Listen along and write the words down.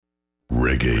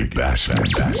Reggae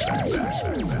Bashment.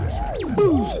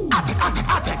 Booze, at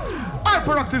it.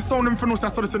 Hyperactive sound them for no, so I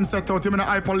saw this set out. You mean the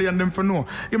Hyperlane them for no.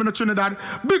 You mean the Trinidad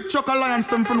Big Chuck Alliance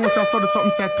them for no, so I saw this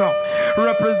something set up.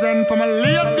 Represent for my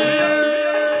ladies.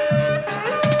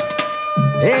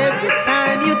 Every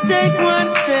time you take one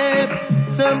step,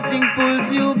 something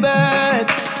pulls you back.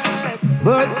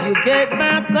 But you get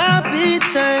back up each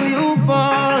time you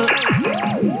fall.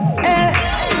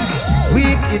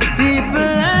 Wicked people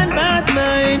and bad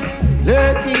mind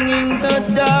lurking in the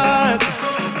dark.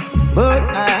 But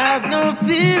I have no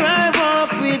fear, I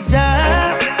walk with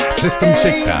Jah. System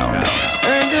Shakedown.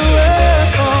 Turn the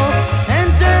world off and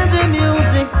turn the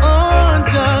music on.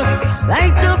 Just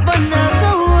light up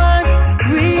another one.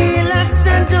 Relax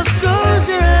and just close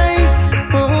your eyes.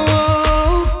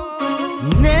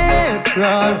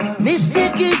 Natural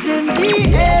mystic is in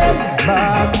the air.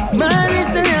 But man is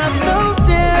the out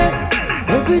there.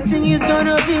 Everything is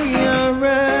gonna be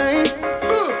alright.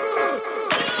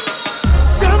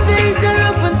 Some days are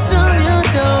up and some you're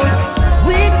down.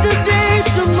 Week today,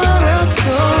 tomorrow's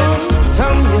gone.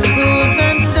 Some you lose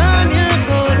and some you're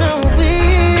gonna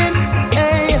win.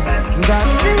 Hey, got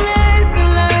the life, the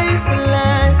life, the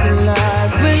life, the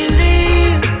life we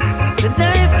live. The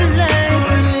life, the life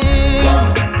we live.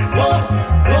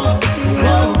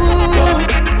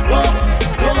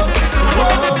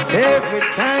 Every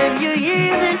time you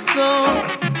hear this song,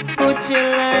 put your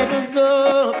lighters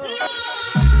up.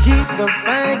 Keep the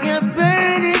fire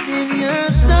burning in your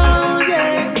soul,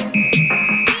 yeah.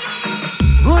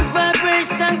 Good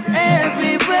vibrations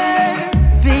everywhere.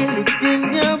 Feel it in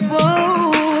your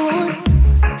bones.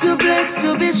 Too blessed to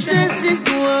be stressed is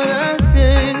what I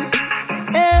think.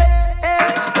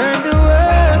 Turn the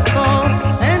world on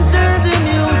and turn the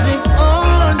music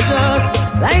on. Just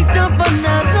light up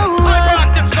another one.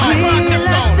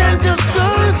 Relax and just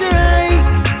close your eyes.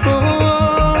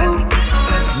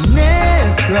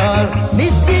 Natural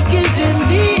mystic is in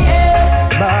the air.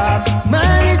 But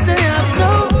man is out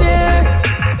no fear.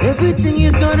 Everything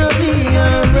is gonna be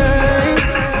alright.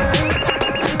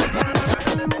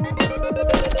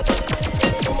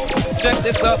 Check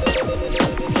this up.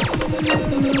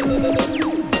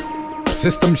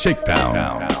 System Shakedown.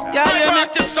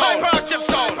 Hyperactive sound.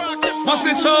 Must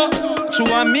it show?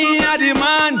 True and me a the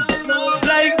man.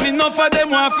 Like me, enough of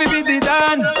them want to be the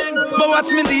Dan. But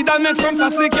watch me lead and make some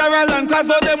fussy Caroline. Cause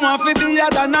all them want to be a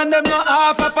Dan and them not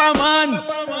half of a man.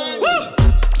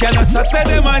 Girl a chat say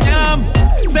them a yam.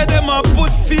 Say them a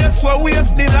put face where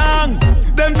waist belong.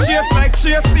 Them chase like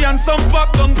Tracy and some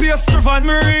pop down pastry. And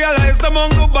me realize them on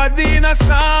go body in a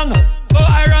song. Oh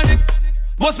ironic.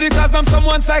 Must because I'm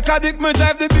someone psychotic. Me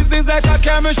drive the business like a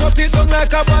car. Me shut it down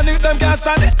like a bonnet. Them can't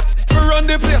stand it. Me run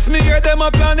the place, me hear them a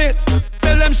plan it.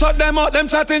 Tell them shut them out, them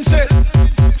chatting shit.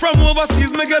 From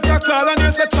overseas, me get a call and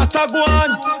they say chatta go on.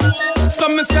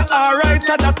 Some me say alright,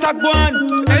 that a go on.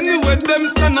 Anyway, them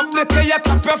stand up, they tell you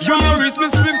cap your from your wrist, me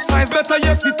slip size. Better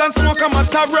you sit and smoke a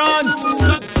Mataran.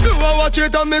 You a watch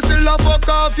it and me still a fuck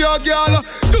off your girl.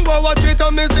 You a watch it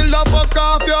and me still a fuck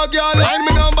off your girl. Find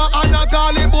me number and I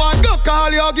call it, boy, go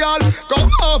call your girl. Come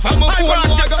off, I'm a phone,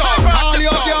 boy, go call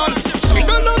your girl. She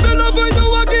don't love you, love you,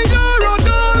 a give her a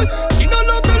doll. She don't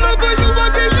love you, love you, a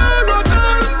give her a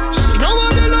doll. She don't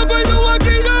want to love you, a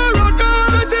give her a doll.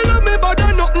 Say she love me, but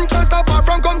then nothing can stop her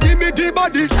from come give me the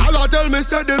body. Y'all tell me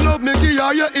say they love me, give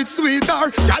her, yeah, it's sweeter.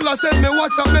 Y'all send me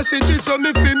WhatsApp messages so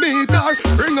me fi meet her.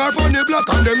 Bring her on the block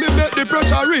and then me make the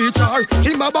pressure reach her.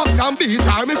 Him a box and beat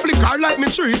her, me flick her like me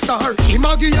 3-star. Him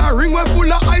a give her ring we full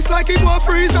of ice like it was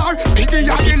freezer. Me give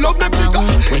her the love me chica,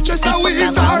 just a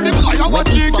weezer. The boy a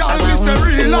watch the girl, me say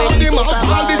real love. Him a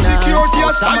call the security a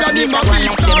spy and him a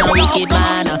beat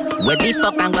her. Where the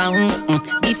fuck I want?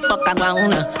 The fuck I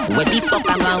want? Where the fuck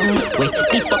I want? Where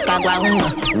the fuck I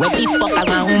want? Where the fuck I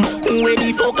want? Where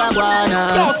the fuck I want?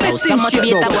 Oh, so much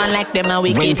better one like them a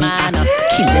wicked man.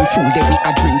 Kill them fool, then we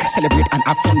a drink, celebrate and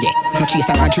have fun, yeah. No chase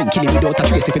and a drink, kill him without a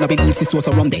trace. If you no believe this was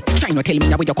around there. Try not tell me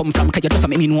now where you come from, cause you just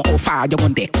make me know how far you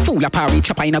gone there. Fool a parry,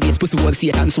 chopper in a waist, pussy wall,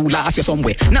 Satan, so last you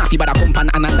somewhere. Now if you bother come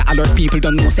and alert people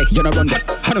don't know, say you no run there.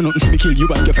 I don't know nothing to me kill you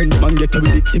and your friend, them and get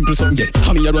away with it, simple song, yeah.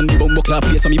 How me a run the bumbo clap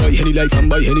place, so me buy any life and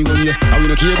buy any gun, yeah. I will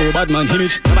not care about bad man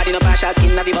image. Nobody no partial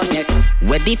skin of the bun yet.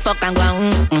 Where the fuck I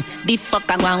want? The fuck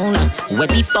I want? Where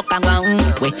the fuck I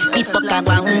want? Where the fuck I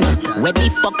want? Where the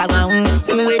fuck I want?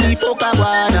 Where the fuck I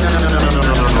want?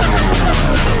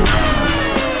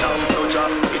 Down to Jah,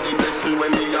 he bless me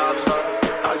when me ask for.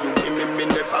 Are you give me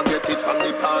never get it from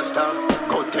the pastor.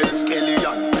 Go tell Skelly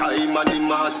and time and the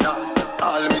master.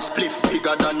 All me spliff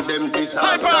bigger than them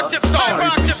disaster.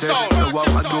 Hyperactive sound. You want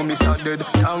to do me so dead.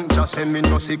 Tongue just say me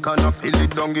no sick and I feel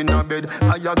it down in a bed.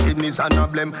 I have kidneys and a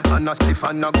blem and a spliff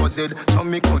and a gozzed. So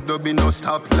me could do be no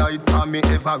stoplight for me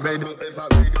ever read.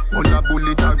 Pull a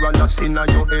bullet a run a sin on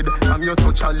your head. From you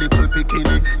touch a little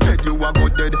bikini, dead you a go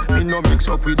dead. Me no mix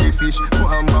up with the fish, go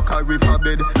and back a river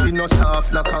bed. Me no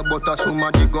soft like a butter,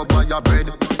 somebody go buy a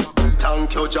bread.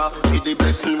 Thank you, Jah, for the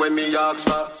blessing when me ask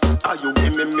for. Are you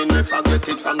give me never get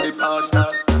it from the pastor.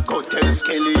 Go tell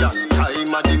Skelly and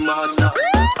time of the master.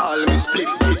 All me split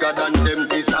bigger than them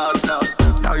disaster.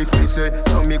 Life me say,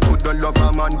 so me couldn't love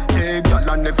a man. Hey, girl,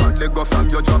 I never let go from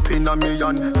you drop in a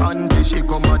million. Panty she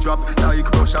come a drop, like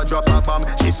Russia drop a bomb.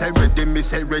 She say ready, me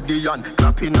say ready and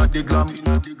clapping at the glam.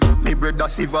 Me brother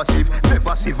sieve,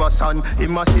 never sieve a son.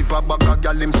 Him a sieve a bag of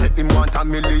girl, him say him want a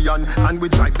million. And we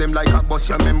drive them like a bus,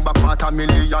 you remember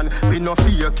 $250,000. We no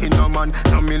fake in no man,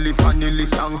 no milli vanilli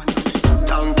song.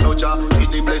 Thank you, Jah, for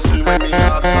the blessing when me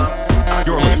ask for.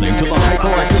 You're listening to the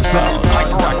Hyperactive Sound.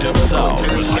 Hyperactive Sound.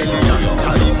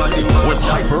 With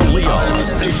Hyper Leon.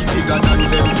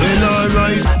 Well,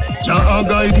 alright, Jah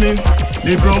guide me,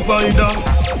 the provider.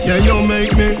 Yeah, you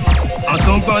make me a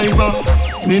survivor.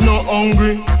 Me no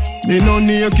hungry, me no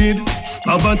naked.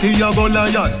 Poverty a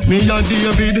Goliath, me a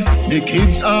David. The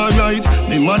kids alright,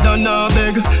 me mother na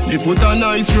beg. Me put a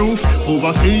nice roof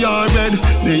over for your bed.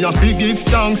 Me a fi give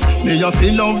thanks, me a fi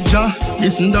love Jah.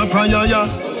 Listen the prayer, yeah.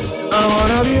 I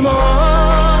wanna be more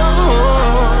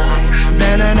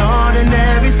than an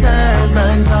ordinary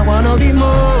servant. I wanna be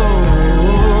more.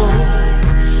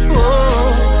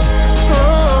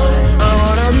 I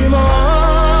wanna be more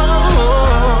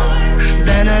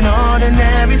than an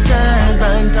ordinary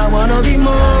servant. I wanna be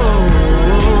more.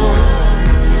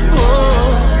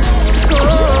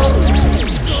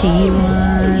 She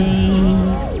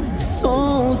winds so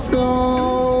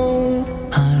slow.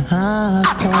 Her heart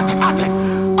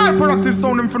Hyperactive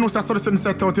sound them for no, so the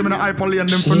set out. You mean the hyper lane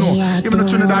them for no. You mean the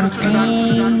Trinidad.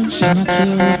 She not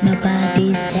care what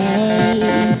nobody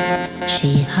say.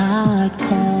 She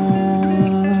hardcore.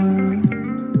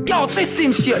 Yo,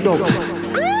 system shit though.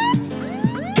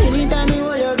 Anytime you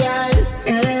hold your girl,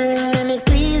 let me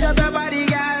squeeze up your body,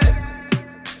 girl.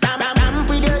 Stamp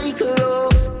with your little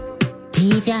roof.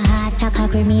 Leave your heart like a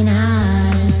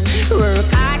criminal.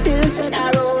 Work hard till sweat a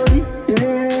run.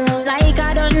 Like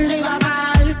a dungeon of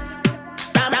fall.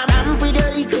 Stamp with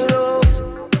your little roof.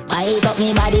 Wipe up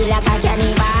me body like a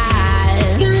cannibal.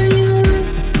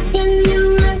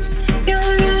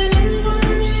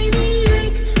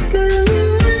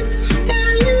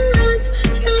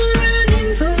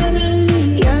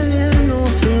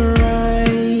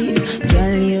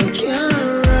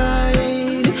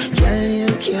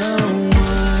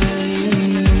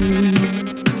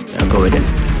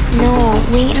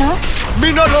 Me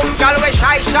no love gal we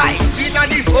shy inna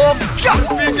the folk. Yeah,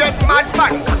 we get mad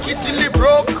man, cocky till it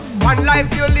broke. One life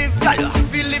you live, gal,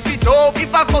 feel live it up.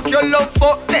 If I fuck your love,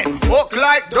 fuck them, fuck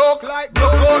like dog. Broke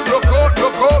out.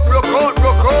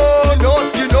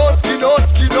 Skin out.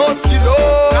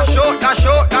 Dash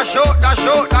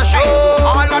out.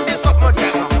 All of this up with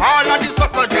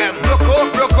them.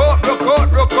 Broke out.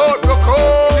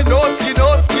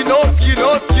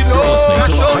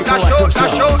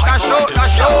 Skin out.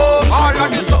 Dash out. All of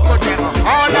this up with them.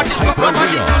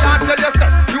 Nobody can't tell you say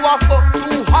you are fuck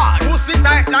too hard. Pussy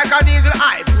tight like an eagle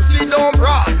eye. Pussy down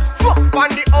broad. Fuck on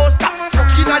the house,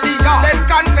 fuck inna the yard. Then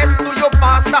confess to your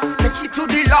pastor, take it to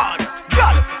the Lord.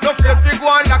 Girl, no fear fi go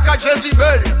on like a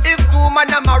Jezebel. If two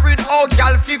man are married, oh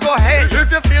girl fi go hell.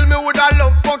 If you feel me with a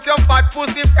love, fuck your fat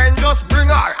pussy friend, just bring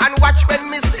her and watch when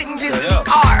me sing this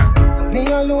car. Me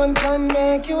alone can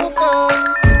make you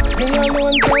come. Me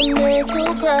alone can make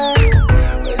you cry.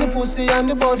 When the pussy and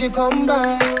the body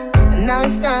combine,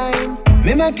 nice time.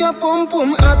 Me make your pum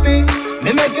pum happy.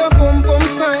 Me make your pum pum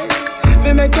smile.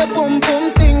 Me make your pum pum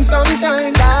sing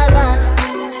sometime. La la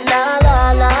la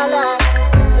la la la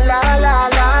la la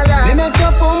la la. Me make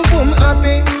your pum pum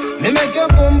happy. Me make your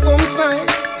pum pum smile.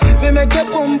 Me make your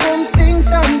pum pum sing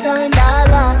sometime. La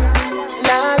la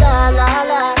la la la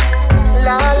la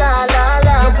la la la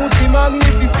la. Your pussy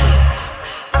magnificent.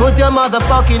 Put your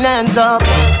motherfucking hands up.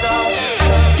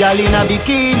 Girl in a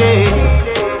bikini.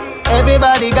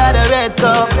 Everybody got a red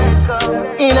cup.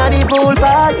 In a the pool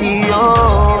party,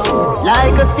 oh.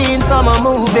 Like a scene from a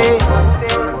movie.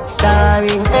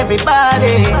 Starring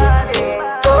everybody.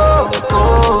 Oh,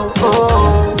 oh,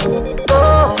 oh.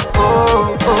 Oh,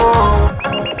 oh, oh.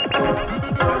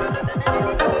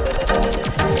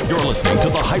 You're listening to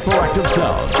the Hyperactive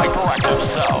Sound. Hyperactive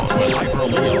Sound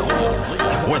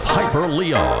with Hyper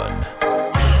Leon.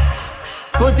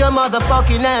 Put your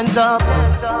motherfucking hands up.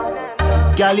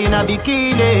 Girl in a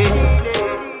bikini.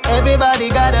 Everybody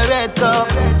got a red cup.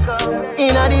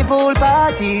 In a the pool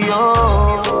party,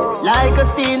 oh. Like a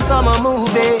scene from a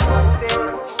movie.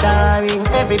 Starring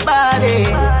everybody.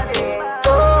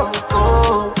 Oh,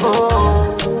 oh,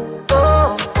 oh.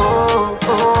 Oh, oh,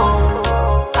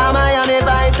 oh. A Miami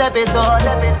Vice episode.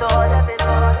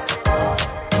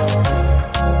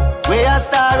 We a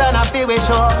star and a feel we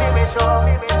show.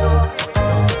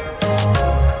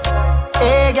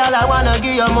 Hey girl, I wanna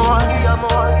give you more.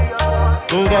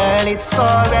 Girl, it's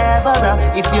forever.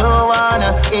 If you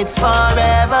wanna, it's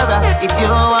forever. If you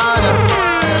wanna.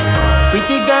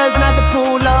 Pretty girls at the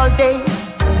pool all day.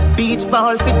 Beach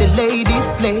ball for the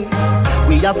ladies play.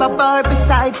 We have a bar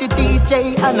beside the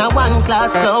DJ and a one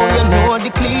class clown, you know the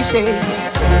cliche.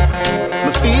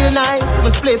 Me feel nice, me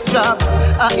spliff drop.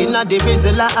 Inna the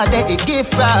rizzle, the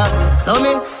gift wrap. So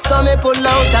me pull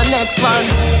out the next one,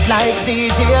 like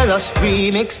CJ Rush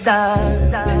remix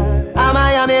that. A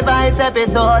Miami Vice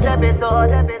episode.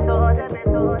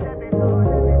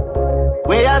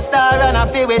 We a star and a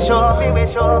feel we show.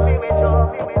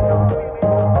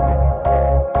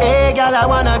 Hey girl, I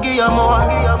wanna give you more.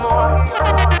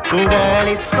 Girl,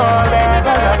 it's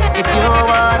forever. If you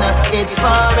wanna, it's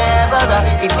forever.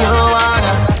 If you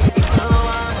wanna.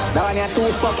 Now when you're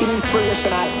too fucking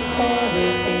inspirational.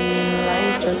 Everything in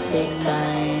life just takes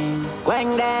time.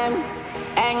 Going them,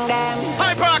 hang them.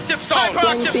 Hyperactive sound.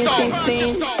 Hyperactive sound.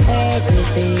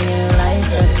 Everything in life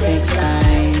just takes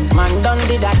time. Man done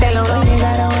did that tell you. So you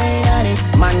gotta wait on it.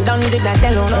 Man done did that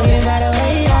tell you. So you gotta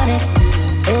wait on it.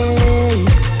 Hey.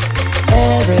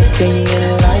 Everything in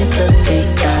life just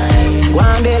takes time. Go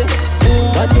on, Bill.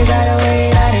 But you gotta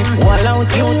wait on it. Wall out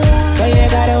you. So you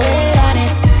gotta wait on it.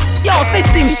 Yo,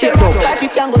 system shit, bro. Like you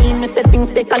can go in, me say things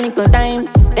take a little time.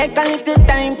 Take a little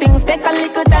time, things take a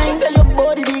little time. Say your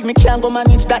body big, me can't go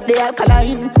manage that the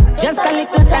alkaline. Just a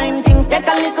little time, things take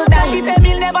a little time. She say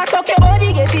we'll never suck your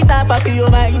body, get it up of your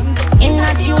mind. In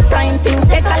a due time, things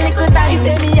take a little time. She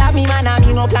say me have me man and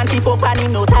me no plan to fuck and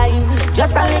in no time.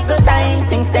 Just a little time,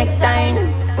 things take time.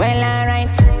 Well,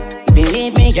 alright.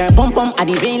 Believe me, your pum pum are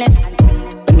the realest.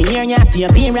 When me hear ya, see a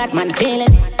period, man feel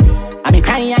it. I be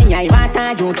crying, I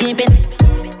want you keep it.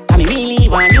 I me really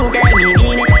want you, girl, me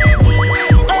mean it.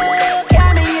 Oh,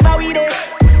 can't believe how we did.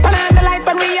 Turn on the light,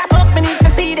 but we a fuck, me need to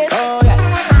see this. Oh yeah.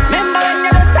 Remember when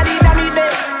you just said it, I mean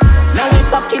it. Now we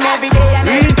fucking every day and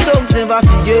Real thugs never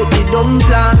forget the dumb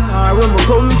plan or where we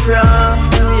come from.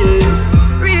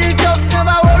 Yeah. Real thugs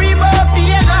never worry about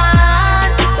being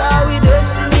gone. Cause we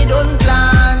destiny don't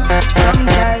plan.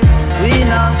 Sometimes we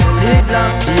not live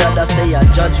long. The other say a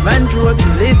judgment road to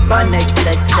live by next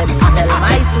step. Say me sell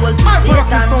my soul to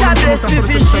Satan. God bless me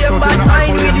for shame bad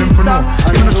mind with it top.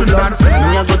 And you blood,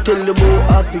 me a go tell the boy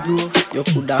happy groove. You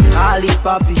coulda call it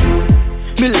papi you.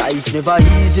 Me life never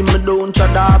easy, me don't try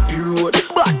the happy road.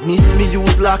 Badness me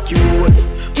use lucky road.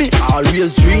 Me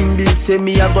always dream big, say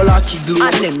me a go lucky glow.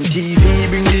 And MTV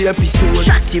bring the episode.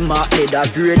 Shot him a head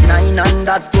at grade 9 and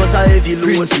that was a heavy load.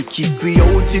 Prince we kick we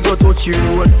out, we go touch the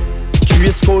road.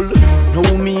 Trace skull,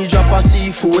 now me drop a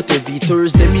C4. Every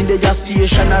Thursday me dey a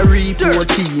station a report.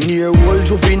 13-year-old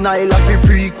juvenile a free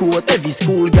pre-court. Every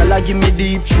school gal a give me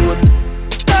deep throat.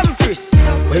 Dumfries,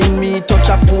 when me touch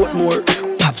a Portmore.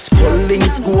 Pops calling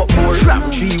scope more. From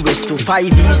 3 west to 5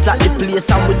 east like the place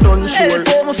and we done sure. Help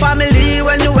out my family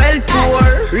when the well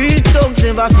poor. Real thugs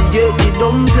never forget the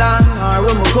dumb plan or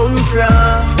where we come from.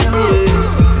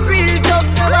 Yeah. Real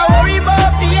thugs never worry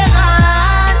about being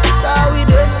gone. Cause we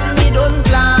destiny don't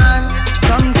plan.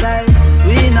 Some say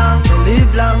we not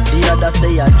live long. The other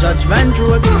say a judgment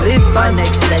road to live by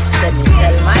next step. Let me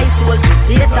sell my soul to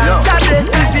Satan. God bless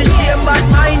me for shame bad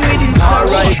mind with it.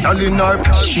 Alright, all in our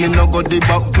me no go the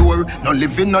back door. No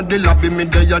living at the lobby, me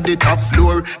there at the top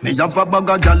floor. Me have a bag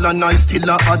of gal and I still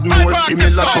a add more.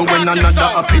 Similar to when another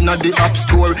up in the app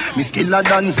store. Me skiller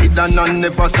than Zidane and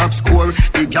never stop score.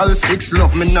 The gal 6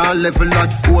 love me now level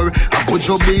at 4. A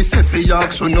bojo be Sefi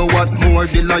Yak, so know what more.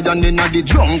 The lion in the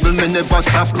jungle, me never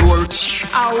stop roar.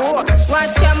 Oh,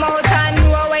 watch your mouth and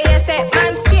know what you say.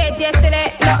 Man straight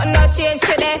yesterday, nothing no change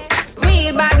today.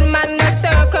 Real bad man, no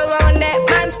circle round it.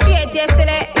 Man straight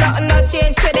yesterday, nothing no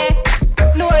change today.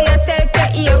 Know yourself to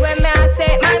hear when me I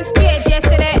say. Man straight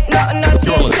yesterday, nothing no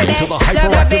change today.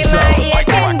 Love every man, yeah,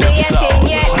 can do your thing,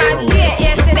 yeah. Man straight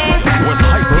yesterday.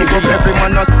 Pick up every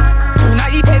man a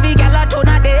Tonight eat heavy gal a turn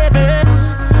a devil.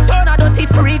 Turn a dirty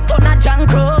freak, turn a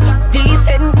jankro.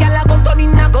 Decent gal a go turn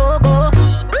in a go-go.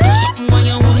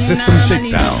 System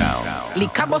shakedown.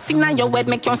 Lick a bus inna your head,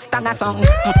 make you stagger song.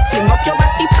 Fling up your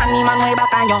body pan me man way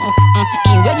back on you.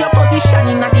 In where your position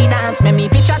in the dance, make me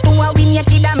picture to a win your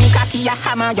kid and me cocky a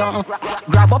hammer you.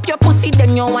 Grab up your pussy,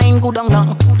 then you wine good on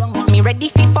you. Me ready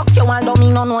fi fuck you, although me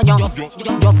no know you.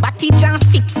 Your body jam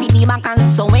fit fi the back and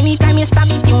so anytime you stab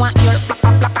it, you want your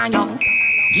plak on you.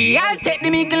 Yeah, I'll take the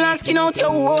mickle and skin out your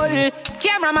hole.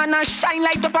 Cameraman a shine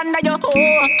light up under your hole.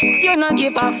 You no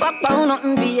give a fuck about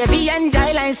nothing, baby.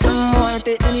 Enjoy like some more.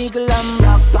 Take the mickle and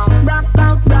rock out, rock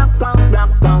out, rock out,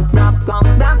 rock out, rock out,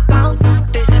 rock out.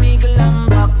 Take the mickle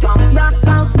and rock out, rock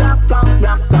out, rock out,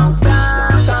 rock out,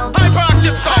 rock out.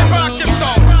 Hyperactive sound.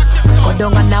 Go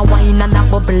down and a wine and a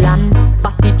bubble and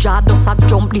Batty jaw does a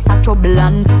jump, this a trouble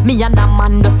and me and a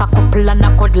man does a couple and a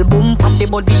cuddle boom. Pan the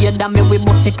body head and me we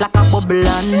bust it like a bubble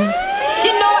and you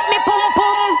know what me pum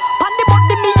pum. Pan the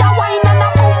body me a wine and a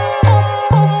boom boom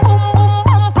boom boom boom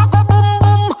boom pago boom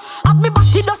boom. Have me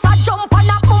batty does a jump and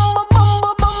a boom boom boom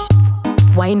boom boom.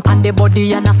 Wine pan the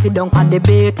body and a sit down pan the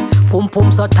bait. Pum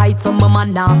pum so tight so my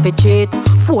man now fi cheat.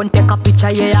 Phone take a picture,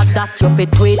 yeah, that you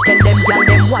fit tweet. Tell them, y'all,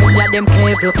 them wine, yeah, them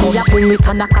careful. Me a pull it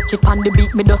and a catch it on the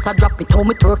beat. Me just a drop it, how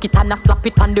me twerk it and a slap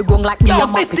it on the gong like me a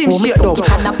map it. How me stuck it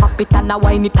and a pop it and a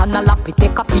wine it and a lap it.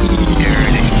 Take a peek.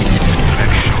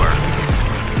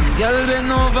 Girl,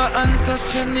 bend over and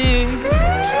touch your knees. A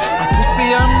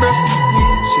pussy and breast me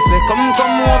squeeze. She say, come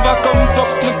over, come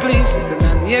fuck me please. She say,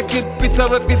 nah, naked picture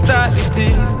if we start the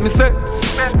tease. Me say,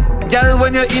 girl,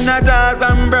 when you're in a jazz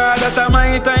and bra, that's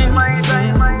my time.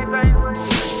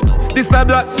 This a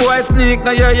black boy sneak,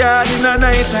 now your yard in a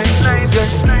night time.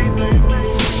 Yes.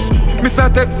 Me say,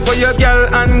 take for your girl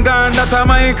and gone, that's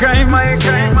my crime.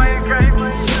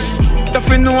 If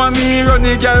you know me, run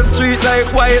the girl street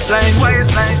like white line.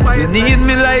 You need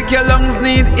me like your lungs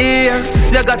need air.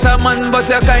 You got a man but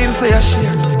you can't say a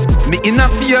share. Me in a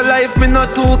fear life, me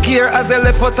not too care. As I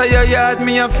left out of your yard,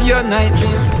 me a fear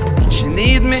nightmare. She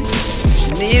need me.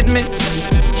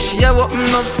 She a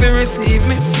open up to receive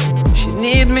me. She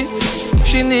need me.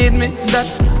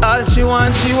 That's all she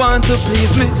want to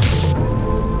please me.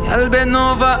 I'll bend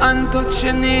over and touch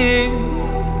your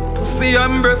knees. Pussy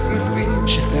and breast me squeeze.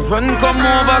 She say run, come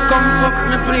over, come fuck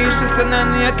me please. She say nah,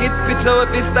 naked picture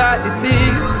if you start the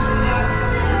tease.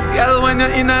 Girl, when you're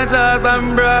in a jazz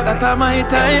and bra, that's my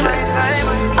time.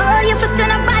 Oh, you for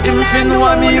send a body if you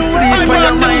know me sleep when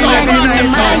you're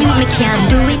mine, me can't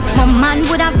do it. My man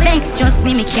would have vexed, trust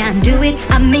me can't do it.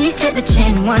 I me set the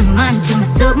chain, one man to me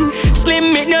something.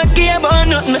 Slim me not care about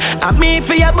nothing. I me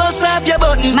for your bust off your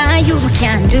button. My you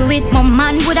can't do it. My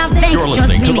man would have vexed, trust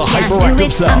me can't do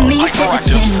it. I me set the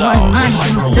chain, one man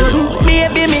to me something.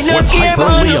 Baby me not care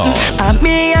about nothing. I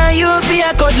me and you for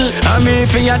your cuddle. I me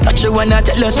for your touch you when I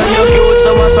tell us you're cute.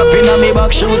 So what's up in me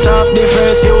back, shoot off the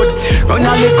first youth. Run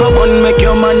a lick up and make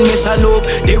your man miss a loop.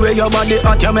 The way your body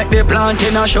hot, you make the plant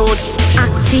in a shoot.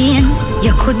 Acting,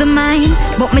 you could be mine,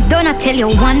 but me don't tell you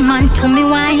one man to me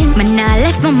wine. Me nah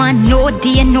left my man no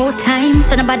day, no time.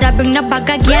 So nobody bring no bag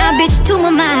of garbage to my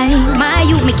mind. My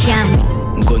you me can.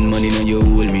 Gunman in your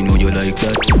hole, me know you like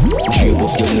that. Shape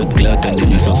up your nut clot and then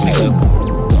you suck me cock.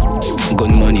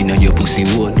 Gunman in your pussy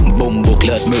hole. Bumbo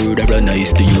clot murderer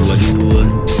nice to you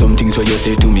alone. Some things what you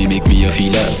say to me make me a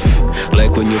feel laugh.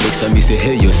 Like when you vex and me say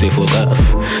hey you say fuck off.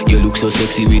 You look so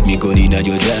sexy with me gun in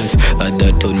your dress. And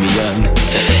that turn me on.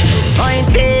 Point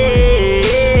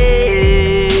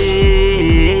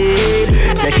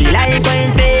so she like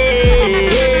point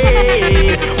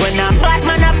when a bad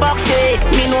man a box it,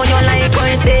 me know you like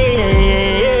point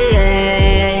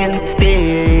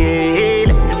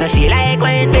so she like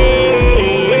point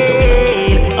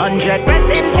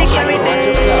 100% security.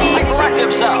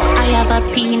 I have a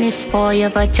penis for your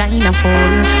vagina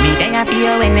hole. Me there for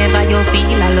you whenever you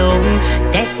feel alone.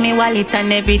 Take me wallet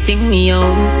and everything me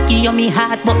own. Give you me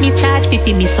heart but me charge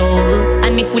for me soul.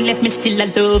 And if we left me still I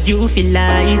love you for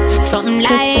life. Something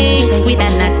like sweet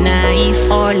and not nice.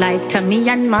 Or like Tommy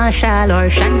and Marshall or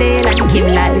Chandel and Kim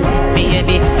Life.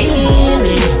 Baby feel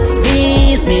me,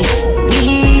 squeeze me.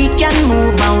 We can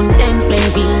move mountains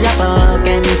when we are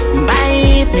walking.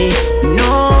 Bite me,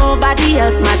 nobody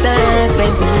else matters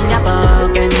when we are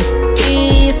walking.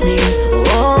 Kiss me,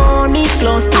 hold me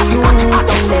close to you,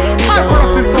 don't let me go. I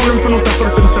put this song in for no such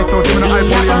set out. Give me the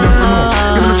iPhone and them for no.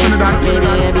 Give me the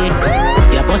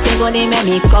Trinidad. Your pussy go dey make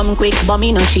me come quick, but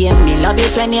me no shame. Me love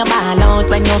it when you ball out,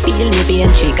 when you feel me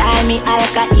pain. She call me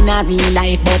Alka in a real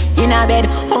life, but in a bed,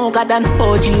 oh God and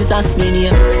oh Jesus, me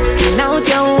name. Skin out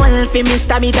your hole for me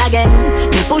stab it again.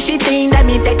 Me push it in, then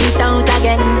me take it out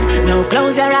again. Now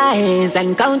close your eyes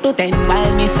and count to 10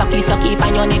 while me sucky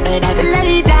on your nipple. That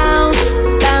lay down,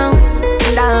 down,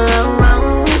 down.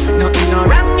 Nothing no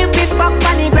wrong if it fuck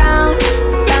on the ground,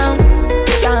 down,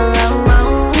 down.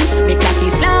 Me cocky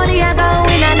slowly.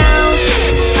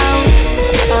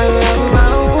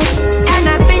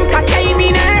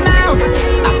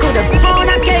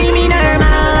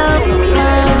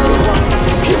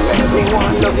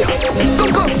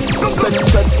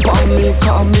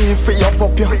 me for your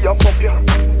fuck you.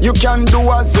 You can do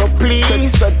as you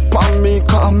please. Set pon me,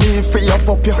 call me for your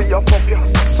fuck you.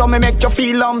 So me make you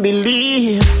feel and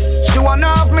believe. She wanna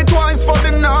have me twice for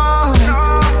the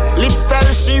night. Lips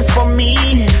tell she's for me.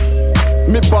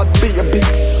 Me bad baby,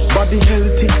 body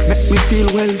healthy, make me feel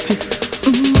wealthy.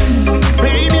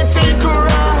 Baby, take a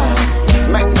ride.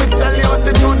 Make me tell you what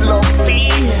the good love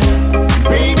feel.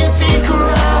 Baby, take a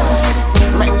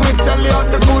ride. Make me tell you what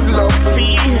the good love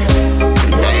feel.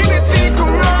 Baby, take a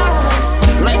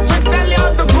ride. Make me tell you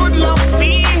what the good love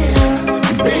feel.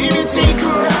 Baby, take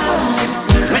a ride.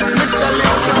 Make me tell you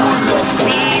what the good love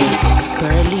feel.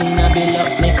 Spirulina build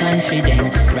up me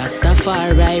confidence.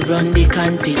 Rastafari run the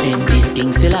continent. This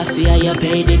King Selassie, you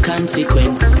pay the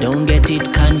consequence. Don't get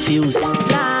it confused.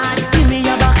 God, give me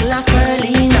a buckle of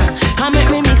spirulina and make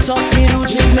me mix up the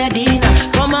roots with Medina.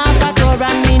 Come off a tour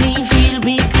and me knee feel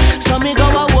weak, so me go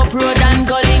a up road and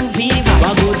go link Viva.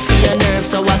 What good for your nerves,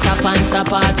 so what's up and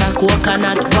sapata.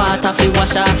 Coconut water fi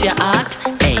wash off your heart.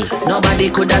 Hey, nobody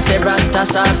coulda say Rasta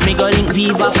soft. Me go link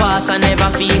Viva fast and never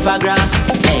fever grass.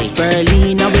 Hey,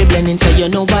 spirulina we blending, so you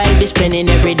know I'll be spending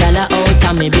every dollar out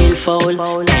and me bill foul.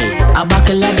 Hey, a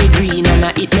buckle of the green and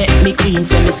it make me clean,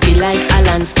 so me skill like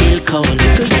Alan still cold.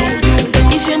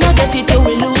 If you not get it, you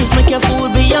will lose. Make your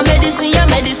food be your medicine,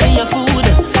 your food.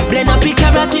 Blend up the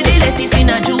carrot with the lettuce in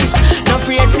a juice. No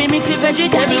afraid fi mix the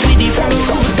vegetable with the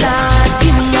fruits.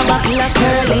 Give me a buckle of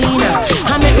spirulina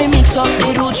and make me mix up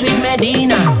the roots with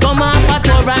Medina. Come off a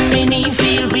tour and me knee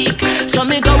feel weak, so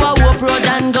me go a up road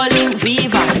and go link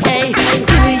Viva. Hey,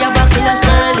 give me a buckle of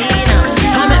spirulina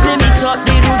and make me mix up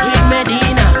the roots with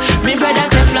Medina. Me brother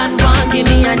Teflon one give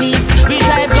me a niece. We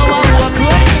drive go a up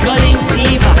road, go link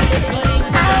Viva.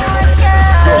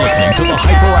 You're listening to the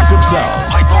Hyperactive Sound.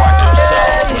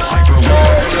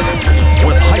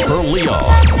 With Hyper Leon.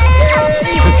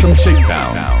 System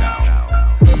Shakedown.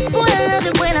 Boy, I love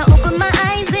it when I open my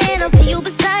eyes and I see you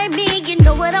beside me. You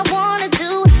know what I wanna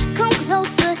do. Come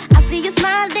closer, I see you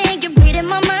smiling. You're reading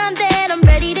my mind that I'm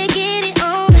ready to get it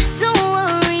on. Don't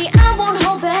worry, I won't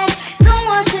hold back. Don't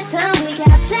waste your time, we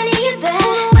got plenty of that.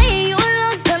 The way you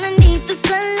look underneath the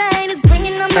sunlight is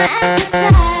bringing on my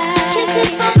appetite. Kisses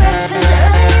for breakfast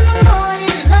early in the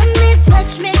morning. Let me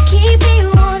touch me, keep me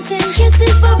wanting.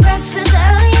 Kisses for breakfast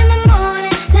early in the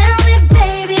morning. Tell me,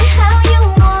 baby, how you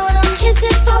want 'em.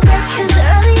 Kisses for breakfast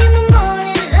early in the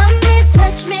morning. Let me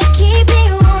touch me, keep me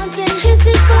wanting.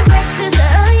 Kisses for breakfast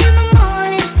early in the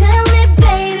morning. Tell me,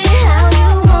 baby, how you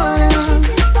want 'em.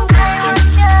 Kisses for breakfast.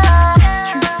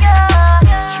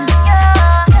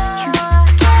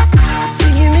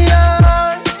 Give me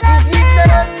all, this is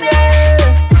done, yeah.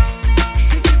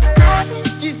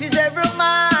 Kisses every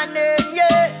morning,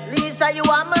 yeah. Lisa, you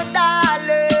are my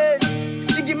darling.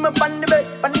 She give me on the bed,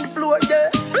 on the floor, yeah.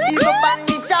 Even on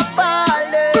the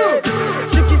chapel, yeah.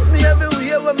 She kiss me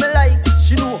everywhere when me like.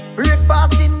 She know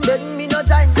breakfast in bed, me no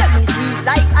time. Set me sweet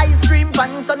like ice cream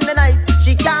on Sunday night.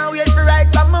 She can't wait for ride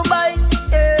from my bike,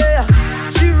 yeah.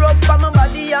 She rub on my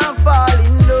body and fall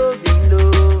in love, in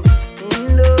love,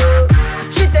 in love.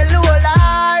 She tell the whole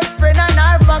her friend and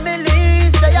her family,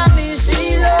 say I mean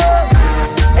she love.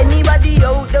 Anybody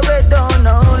out there we don't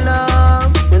know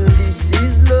love, well this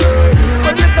is love.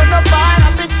 But you turn up all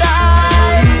of the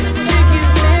time. She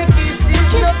give me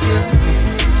kisses up,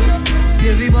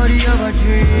 yeah. Everybody have a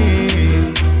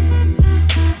dream.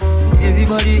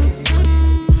 Everybody.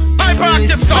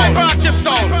 Hyperactive sound, hyperactive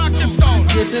sound, hyperactive sound.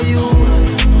 Get a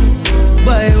youth,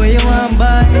 buy where you want,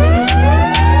 buy.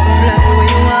 Fly where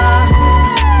you want.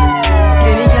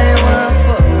 Any girl you want,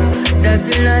 fuck. That's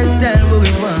the lifestyle what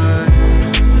we want.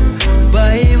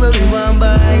 Buy where we want,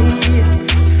 buy.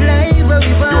 Fly where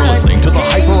we want. You're listening to the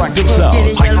Hyperactive Sound.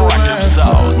 Hyperactive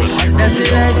Sound. That's the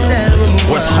lifestyle what we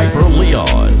want. With Hyper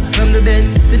Leon. From the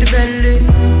Benz to the Bentley,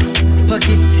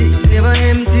 pocket tick, never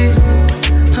empty.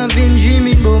 I've been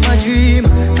dreaming about my dream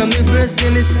from the first day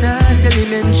me start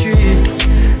elementary.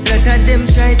 Lot of them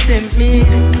try tempt me,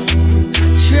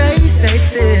 try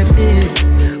sidestep me,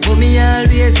 but me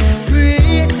always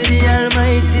pray to the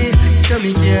Almighty, so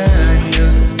me can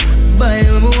buy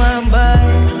what me want, buy,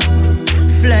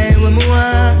 fly what me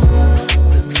want,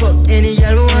 fuck any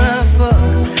girl me want, fuck.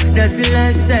 That's the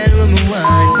lifestyle what me want.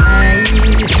 Buy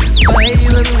what me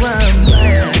want, buy,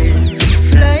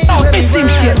 fly what me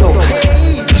want.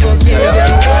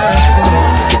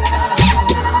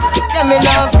 Yeah, me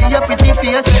love see your pretty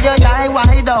face with your eye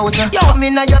wide out. Come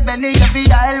in your belly, you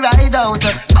feel I'll ride out.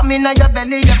 Come in your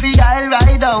belly, you feel I'll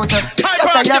ride out. You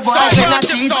say your boyfriend a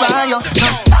cheat by you. No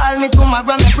start Call me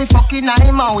tomorrow, make we fucking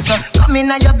I'm out. Come in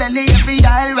your belly, every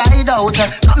I'll ride out.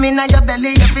 Come in your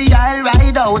belly, every I'll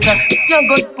ride out. Your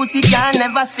good pussy can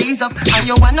never seize up. And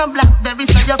you want a blackberry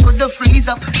so you could freeze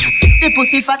up. The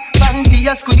pussy fat panty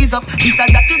you squeeze up. This a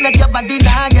that it make your body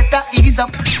now get a ease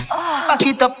up. Pack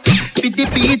it up, fit the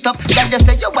beat up. That just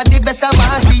say you are the best I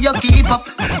want, see you keep up.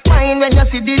 Fine when you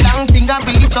see the long thing I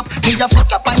reach up. Me just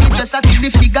fuck up and it just until the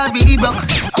figure rebuck.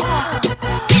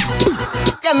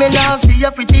 Yeah, me love see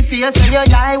your pretty face and your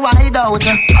eye wide out.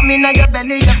 Come in your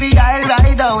belly, every eye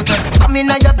ride out. Come in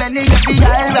your belly, every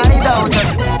eye ride out.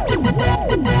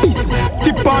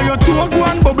 Tip on your toe, go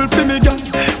and bubble for me, girl.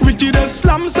 Wicked as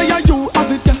slam, say you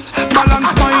have it, girl.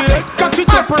 Balance my head, catch it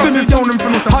up for me, girl.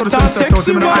 Hot and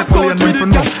sexy, walk out with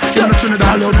it,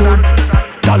 girl.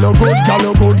 Gal you good, gal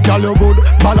you good, gal you good.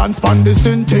 Balance pan the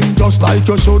same thing just like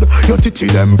you should. Your titty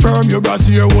them firm, your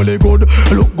brassiere really good.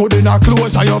 Look good in a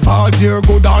clothes and your falls here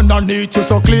good. Underneath you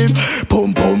so clean,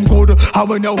 pum pum good. And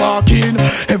when you walk in,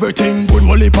 everything good.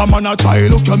 Well if a man a try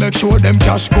look, you make sure them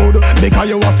cash good. Because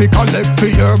you have to collect for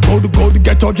your good, good.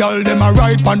 Get a gal them a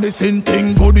right pan the same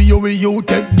thing good. You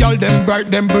take gal them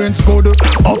bright, them brains good.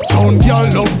 Uptown gal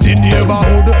love the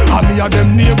neighborhood. And me a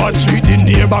them neighbor treat the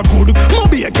neighbor good.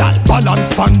 Moby a gal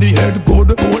balance pan the head good.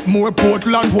 Portmore,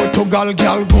 Portland, Portugal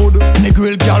gal good.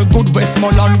 Negril gal good,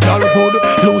 Westmoreland gal good.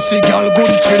 Lucy gal good,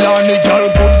 Chilani gal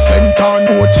good. St. Anne,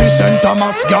 Ochi, St.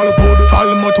 Thomas gal good.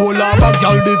 Falmouth,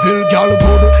 gal Deville gal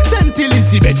good. St.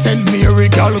 Elizabeth, St. Mary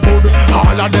gal good.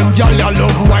 All of them gal ya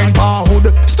love wine bar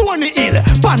hood. Stony Hill,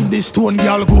 Pandy Stone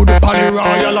gal good. Pally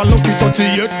Royal and Lucky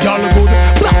 38 gal good.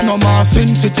 Platinum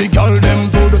Sin City gal them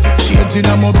good. Shades in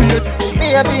a mobile.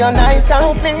 Baby you're nice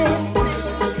and clean.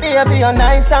 Baby, you're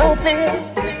nice and clean.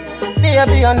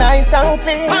 Baby, you're nice and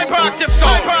clean. Hyperactive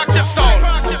sound, hyperactive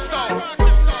sound.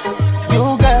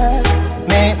 You girl,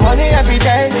 make money every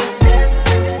day.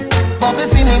 Bobby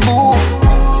feel me boo.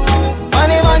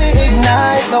 Money, money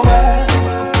ignite the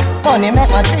world. Money make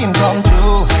my dream come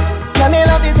true. Let me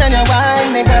love it and you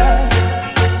wine me girl.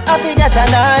 I forget a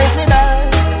night with her.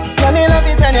 Let me love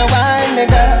it and you wine me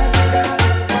girl.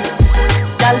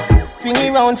 Girl, swing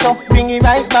it round so bring it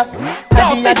right back.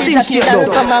 I be a shit girl,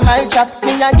 come on my track.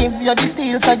 Me a give you the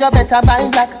steel so you better buy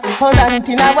black. Hold on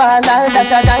in a wall, all that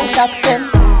a gun shop. Then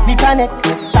we connect,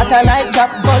 that a light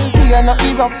drop. Voltaire no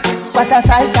erupt, what a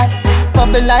sight that.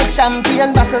 Bubble like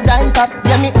champagne, buckle dime pop.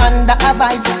 Yeah me under a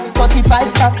vibes,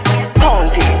 45 pack.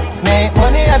 County, make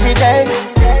money every day.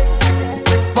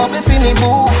 Bubble for me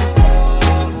boo.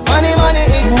 Money, money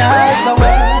ignite the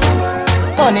world.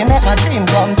 Money make my dream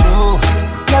come true.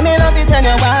 Let me love it and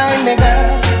you wine me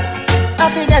girl. I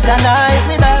forget a night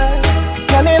with her.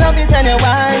 Let me love it and you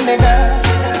wine me girl.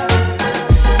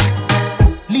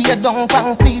 Lay down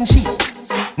pan clean sheet.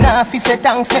 Now if you say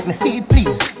thanks make me see it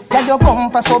please. Tell your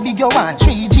bumper so big you want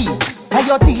 3 G's. And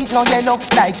your teeth now yellow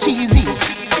like cheesies.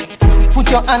 Put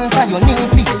your hand on your knee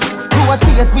please.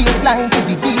 Rotate waistline to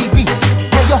the degrees.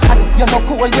 When you're hot, you're not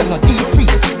cold, you're not deep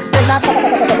freeze. Well I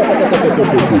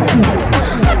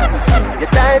you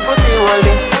tight pussy hold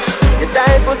me. You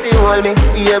tight pussy hold me.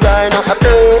 You burn up a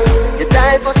play. You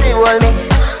tight pussy hold me.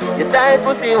 You tight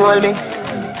pussy hold me.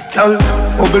 Girl,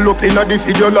 bubble up inna the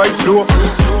video like flow.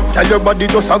 Tell your body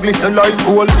just a glisten like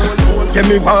gold. Get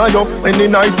me wind up when the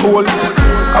night cold.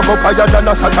 Cock up higher than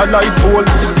a satellite pole.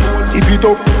 Tip it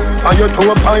up and your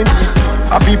toe pine.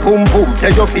 Happy pum pum,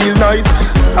 tell you feel nice.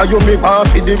 And you me want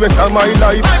for the rest of my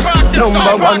life.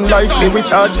 Number one like me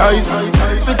with our choice.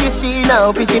 Pretty she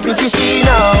now, pretty she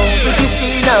now. Pretty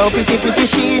she now, pretty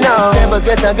she now. Never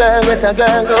get a girl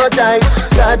so tight.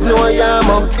 God know I'm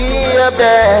up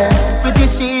there. Pretty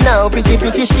she now, pretty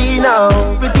she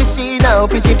now. Pretty she now,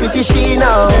 pretty she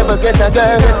now. Never get a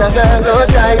girl so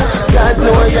tight. God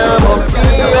know I'm up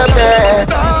there.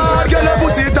 Girl, a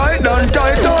pussy tight and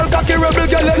tight. All cocky rebel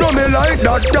girl, you know me like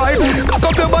that type. Cock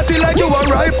up your body like you a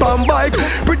ripe and bike.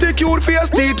 Pretty cute face,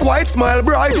 teeth white, smile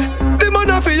bright. The man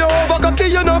a for you over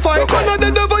cocky, you no fight. One of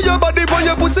them over your body, pon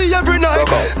your pussy every night.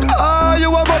 Ah,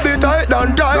 you a body tight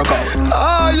and tight.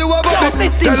 Ah, you a body.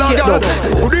 Tell a girl,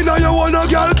 good inna you want a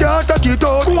girl can't take it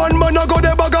out. One man a go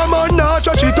the bag a man nah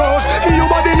stretch it out. You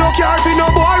body no care fi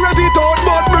no boy rev it out,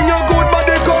 but bring your good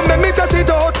body come make me test it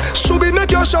out. Should be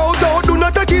make you shout out, do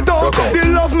not take it out. The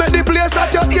love make the place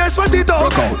at your ears sweat it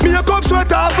out. Makeup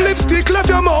sweat off, lipstick left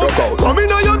your mouth. Come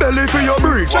in on your belly for your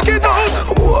breathe, check it out.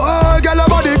 Whoa, girl a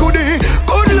body goodie,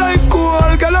 good like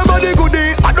gold. Girl a body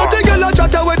goodie. I don't think girl a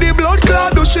chatter with the blood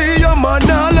clot. Do she your man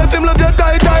now left him love your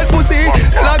tight pussy.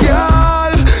 Tell a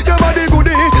girl, your body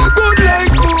goodie, good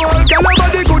like gold. Girl a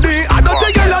body goodie. I don't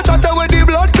think girl a chatter with the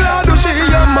blood clot. Do she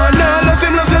your man now left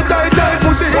him love your tight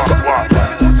pussy.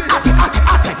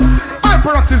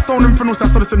 sound them for no, so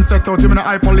the same set out. Give me the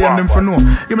hyper lane them for no.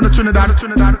 Give me the Trinidad.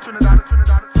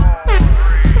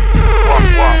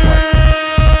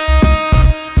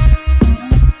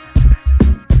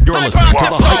 You're listening to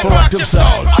the Hyperactive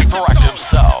Sound. Hyperactive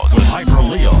Sound with Hyper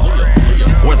Leo.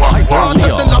 With Hyper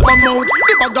Leo.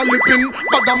 The bag of lipping,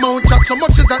 bag of mouth chat so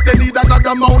much is that they need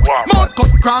another mouth. Mouth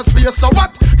cut cross face, so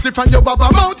what? See from your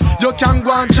baba mouth, you can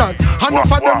go and chat. And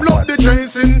enough of them love the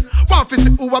tracing. One fi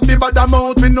see who a be bad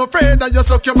mouth. We no afraid that you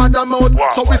suck your mother mouth.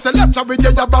 So we say left side with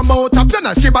your yabba mouth. Up your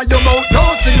nice give by your mouth.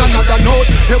 Don't sing another note.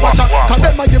 They watch out, cause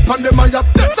them a yip and them a yap.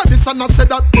 So this and I say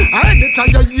that. And anytime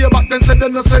you hear back then say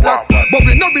they no say that. But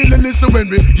we no really listen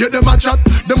when we hear them a chat.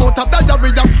 Them out of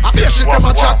diarrhea, I be a shit them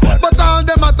a chat. But all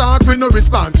them a talk, we no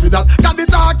respond to that. Cause the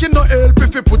talking no help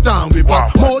if we put down with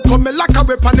back. Mouth come me like a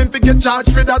weapon and fi get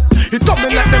charged for that. It come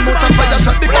me like them out of fire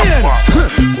shot the gun.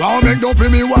 Wow make no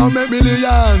pay me, wow make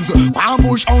millions. One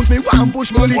push ounce me, one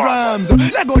push milligrams.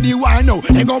 Let go the wine now,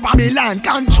 let go Babylon.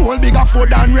 Control bigger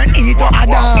food than Red Eater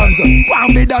Adams.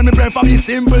 One be done me pray for me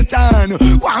simpleton.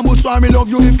 One boots for me love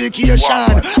unification.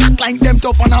 Act like them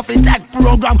tough and off a tech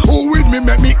program. Who with me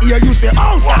make me hear you say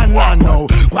house and land now.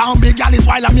 One big gal is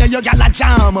while I'm here, you gal a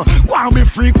jam. One be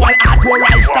freak while hardcore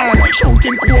I stand.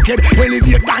 Shooting cokehead,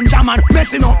 elevate ganja man.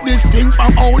 Messing up this thing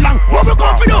from how long? What we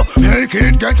come for do? Make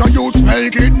it get a youth,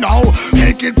 make it now.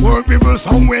 Make it poor people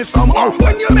somewhere somehow.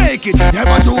 When you make it,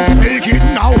 never do fake it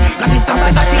now. Cause if the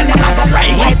man a sing, you not go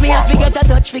break it. If me have to get a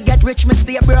touch, we get rich, me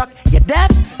stay broke. You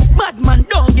deaf? Bad man,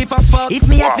 don't give a fuck. If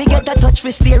me have to get a touch,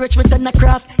 we stay rich, me turn a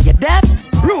craft. You deaf?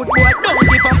 Rude boy, don't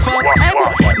give a fuck. I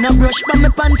won't no brush from me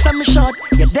pants and me short.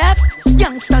 You deaf?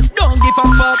 Youngsters, don't give a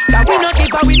fuck. That we no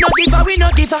give a, we no give a, we no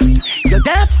give a. You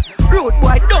deaf? Rude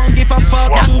boy, don't give a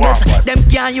fuck. Youngsters, them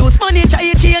can't use money,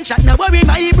 try change, shot no worry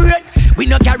my brain. We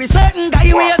no carry certain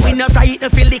guy ways. We no try to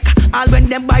feel lick. All when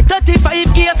them buy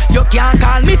 35 years. You can't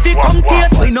call me fi come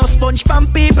taste. We no sponge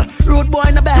from people. Rude boy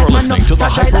no bad man no.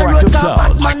 Fragile and road car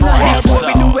Batman no. Before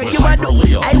we do what you want do,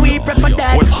 I we prep for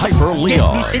that. Get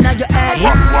this in your head.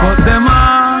 Cut them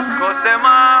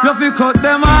off. You fi cut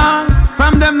them off.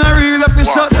 From them no real, you fi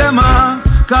shut them off.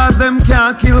 Cause them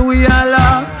can't kill we all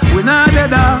off. We not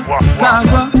dead off.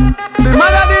 Cause the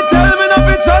mother did tell me not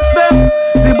to trust them.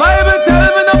 The Bible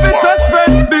tell me not to trust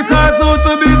friends. Because who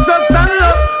to be trust and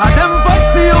love. And them fuck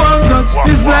see you and touch.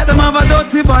 It's like them have a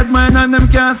dirty bad mind and them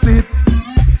can't sleep.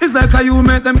 It's like how you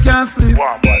make them can't sleep.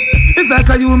 It's like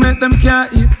how you make them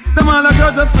can't eat. Them all a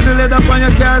girls just for the leather on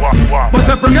your car seat. But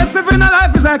a progressive in a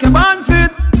life is like a band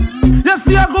fit. You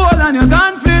see a goal and you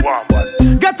gone fit.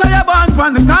 Get to your band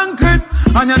from the concrete.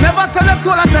 And you never sell a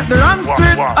soul and take the wrong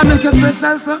street. I make you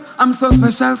special, sir. I'm so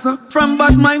special, sir. From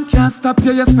bad mind can't stop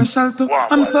you, you're special too.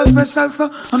 I'm so special, sir.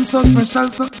 I'm so special,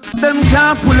 sir. Them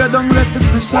can't pull you down, let the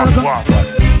special go.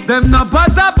 Them not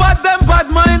bad, but them bad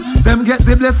mind. Them get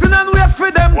the blessing and waste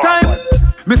for them time.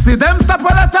 Me see them stop a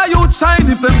lot of youth shine.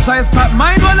 If them try stop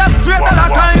mine, well that's straight to the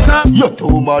kind. You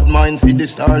too bad mind for the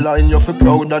star line. You feel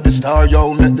proud of the star,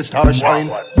 yo, make the star shine.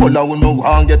 Well I will no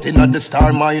one get in at the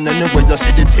star mine. Anyway you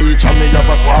see the teacher, me have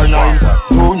a star 9.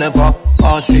 Who never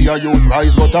can't see a youth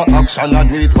rise, but a action and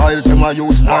do it while them a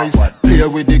use nice. Play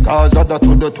with the cars of the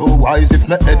to the two wise. If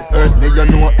my head hurt me, you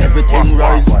know everything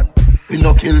rise. We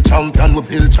no kill champion, we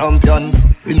build champion.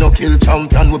 We no kill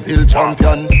champion, we build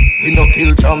champion. We no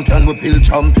kill champion, we build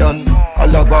champion.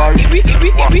 Calabar,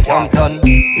 champion.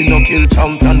 We no kill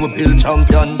champion, we build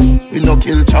champion. We no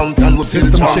kill champion, we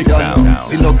build champion.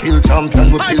 We no kill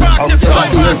champion, we build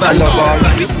champion. Calabar.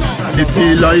 It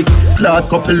feel like clad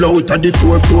couple out of the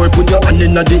 4-4. Put your hand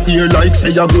in the ear like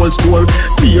say a goal score.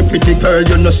 Be a pretty girl,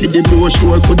 you no see the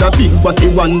brochure. Put a big body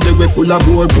one day we full of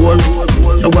bore.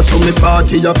 You was some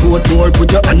party, you put more.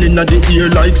 Put your hand in the ear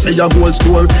like say a goal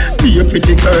score. Be a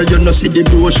pretty girl, you no see the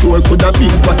brochure. Could a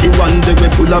big body one day we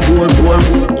full of bore.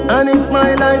 And if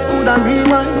my life could a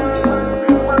rewind,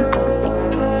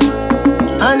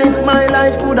 and if my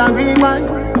life could a rewind,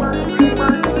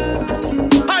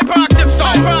 Hyperactive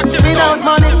sound. Without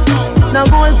money, no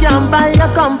gold can buy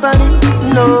a company.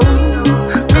 No,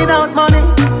 without money,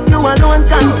 you alone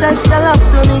confess your love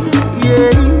to me.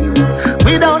 Yeah,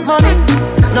 without money,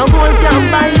 no gold can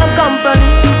buy a company.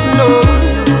 No,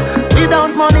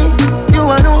 without money, you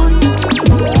alone.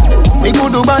 We go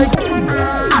Dubai.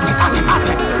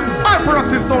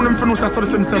 Hyperactive sound them for no, so the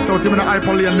same set out. Give me the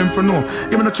hyper lane them for no.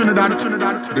 Give me the Trinidad.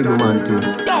 Big man too.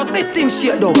 Yo, system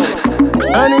shit though.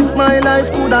 And if my life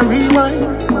could a rewind,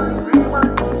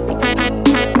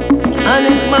 and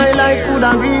if my life could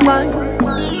a rewind,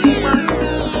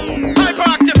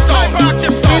 Hyperactive sound.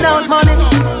 Without money,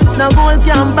 no gold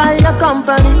can buy a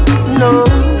company. No,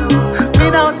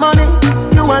 without money,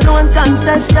 you alone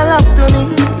confess your love to me.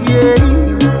 Yeah.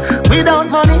 Without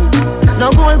money,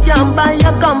 no gold can buy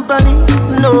your company.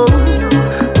 No.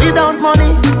 Without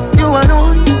money, you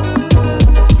alone.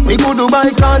 Me could do buy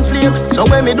cornflakes, so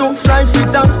when me do fly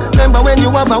fit dance. Remember when you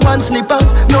have a one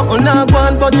slippers, nothing not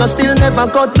one, but you still never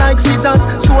cut like scissors.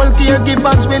 Soul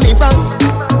caregivers when me fans.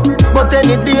 But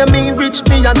any day me rich,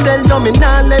 me I tell you me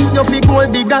nah let you fi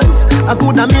gold diggers. I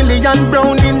could a million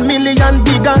brown in million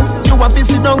biggers. You a fi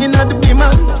sit down in the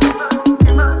beamers.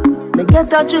 Me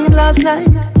get a dream last night,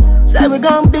 say we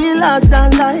gon' be large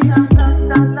than life.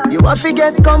 You a fi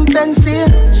get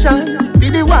compensation for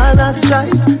the war and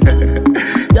strife.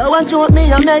 You want you want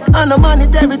me, I make on the money,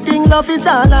 everything, love is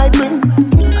all I bring.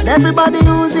 And everybody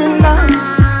who's in love,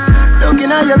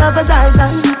 looking at your lover's eyes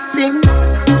and sing.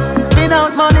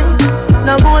 Without money,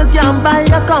 no gold can buy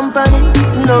your company.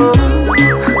 No,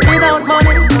 without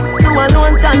money, you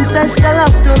alone confess your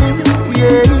love to me.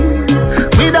 Yeah,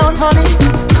 without money,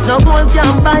 no gold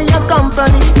can buy your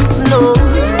company. No,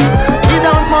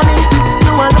 without money,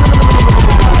 you alone.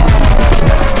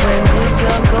 When good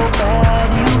girls go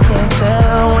bad, you can't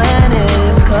tell when it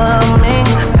is coming.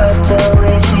 But the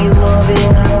way she's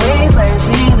moving her waistline,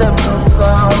 she's up to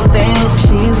something.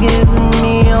 She's giving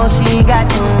me all she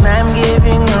got, and I'm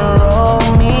giving her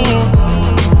all me.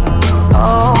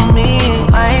 All me.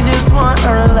 I just want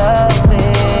her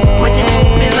loving. When you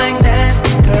move it like that,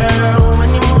 girl. When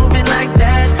you move it like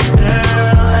that, girl.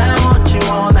 I want you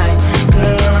all night,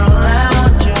 girl. I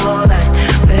want you all night,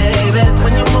 baby.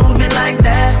 When you move it like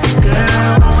that,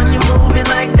 girl. When you move it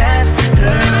like that,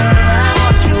 girl. I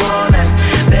want you all night,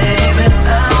 baby.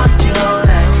 I want you all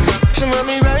night. She want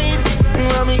me right,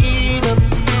 want me ease up.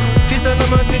 She said no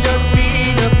mercy, just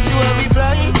speed up. She want me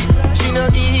fly, she no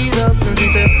ease up. She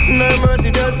said no mercy,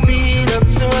 just speed up.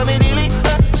 She want me dilly,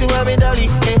 she want me dolly,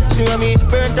 she want me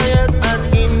burn tires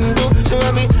and Hindu. She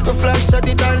want me flash shot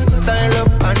it and style up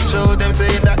and show them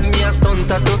say that me a stunt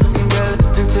tattoo. Girl,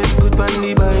 they say good on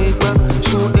the bike back.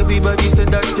 Show everybody say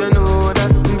that you know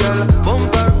that. Girl,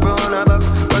 bumper round her back.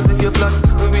 Cause if you flat,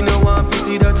 we no want to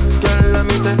see that. Girl, let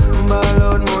me say ball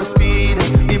out more speed.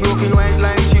 The broken white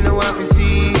line, she no want to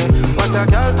see. But a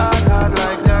girl hard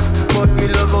like that. But me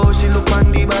love how she look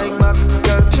on the bike back.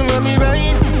 Girl, she want me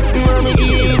ride, want me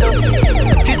ease up.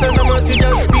 She said no mercy,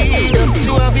 just speed up. She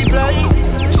want me fly,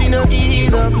 she no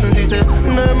ease up. She said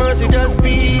no mercy, just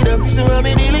speed up. She want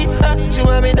me dilly, she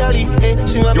want me dolly,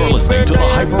 she want me listening to the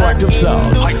Hyperactive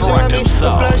Sound. Hyperactive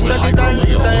Sound. Flash shot it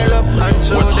and style up and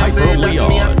show them say that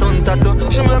me a stunt tattoo.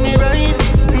 She want me ride,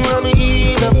 want me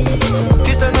ease up.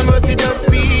 She said no mercy, just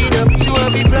speed up. She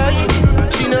want me fly,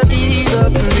 she no ease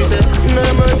up. She said no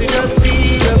mercy, just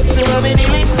speed up. She want me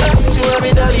dilly, she want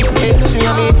me dolly, she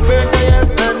want me burn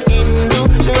tires and Hindu.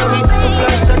 She want me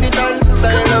flash shot it and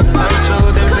style up and show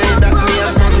them say that me a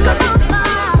stunt tattoo.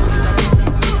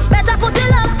 Better put your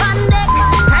love on deck.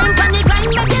 Time on the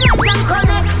grind, make it nice and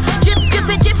connect. Drip,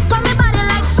 drippy, drip on me body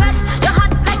like sweat. You're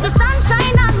hot like the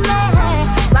sunshine on me.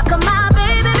 Rock my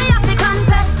baby, me have to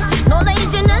confess. No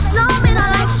laziness, no me not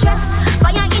like stress.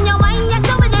 Fire in your mind, yes,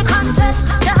 so with the contest.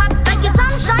 You're hot like the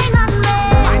sunshine on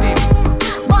me.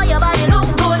 Boy, your body look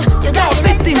good. You got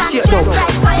it big and straight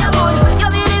like firewood. You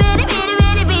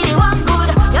really walk good.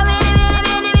 You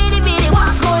really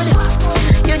walk good.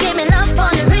 You give me love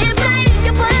on the replay.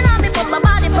 You putting on me, put my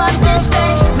body on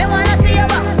display. Me wanna see you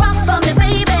rock for me,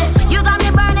 baby. You got me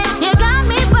burning, you got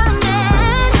me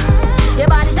burning. Your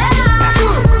body set up,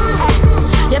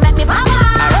 you make me pop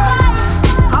up.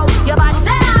 Oh, your body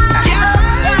set up,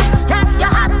 yeah,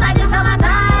 you're hot like the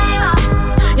summertime.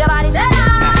 Your body set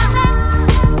up,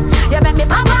 you make me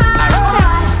pop up.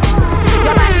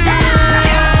 Your body set up.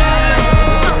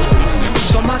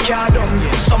 Summer car done,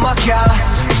 summer car,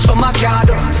 summer car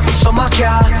done, summer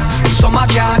car, summer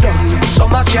car done,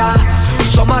 summer car,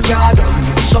 summer car done,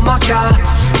 summer car,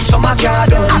 summer car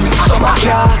done, summer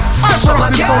car,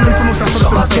 summer car,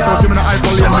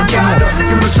 summer car,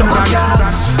 summer car,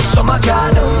 summer car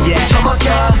done, yeah, summer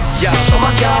car, yeah,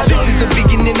 summer car. This is the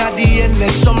beginning of the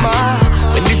endless summer.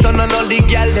 When the sun and all the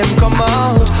girl them come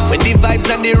out, when the vibes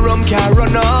and the rum can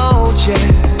run out, yeah,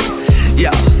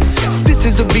 yeah. This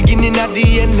is the beginning of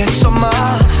the endless summer.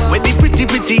 When the pretty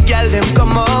girl them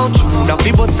come out, now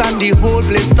people and the whole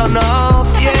place turn up,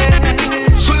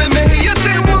 yeah. So let me hear you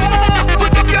say whoa.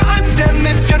 Put up your hands them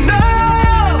if you know.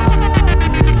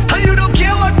 And you don't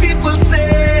care what people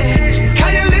say.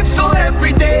 Can you live so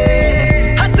every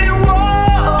day? I say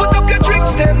whoa. Put up your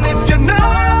drinks them if you know.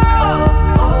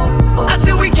 I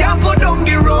say we can't put down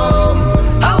the rum.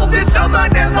 I hope this summer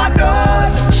never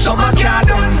done. Summer car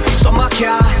done, summer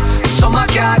car, summer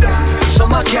car done,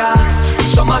 summer car,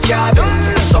 summer car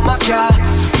done, summer car,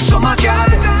 Some a girl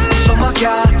done, some a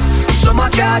girl, some a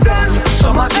girl done,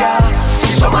 some a girl,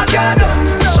 some a girl done,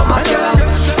 some a girl,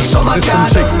 some a girl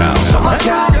done, some a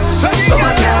girl, some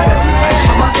a girl,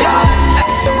 some a girl.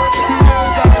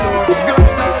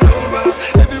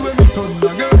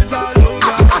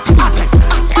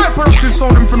 Practice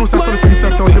sound them for no, so the city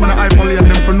set out. Them in the iPhone and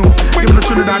them for no. Give me the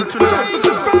Trinidad.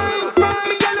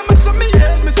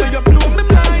 Me say you blow me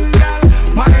blind, girl.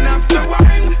 Wine after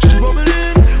wine, she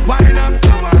bubbling. Wine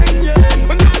after wine, yeah.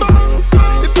 When you bounce,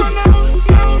 you pronounce.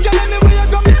 Girl, anyway you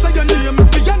go, me say your name, me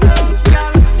fi announce,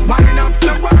 girl. Wine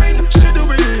after wine, she do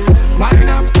it. Wine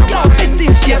after wine.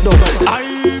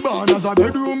 I born as a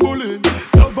bedroom bully.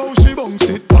 Love how she bounce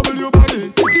it, bubble your body.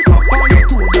 Put it up on your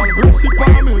toe, girl, brace it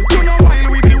for me. You know while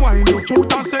with the wine, you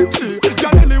cute and sexy.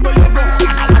 Girl, anyway you go,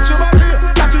 I watch your body.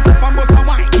 Catch it up and bust a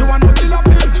wine. You want no chill up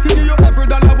here. Give you every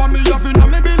dollar want me up in a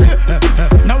me belly.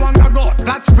 Now I'm gonna go,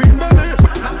 flat spring belly.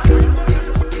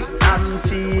 I'm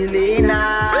feeling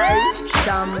high,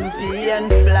 champion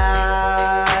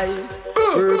fly.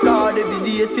 Work hard every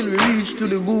day till we reach to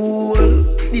the goal.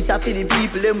 This a for the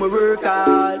people them we work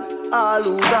hard. All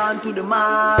who gone to the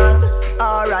mark.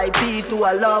 R.I.P. to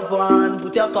a loved one.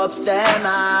 Put your cups down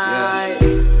high.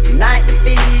 Tonight the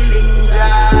feeling's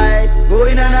right.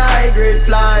 Going on a high grade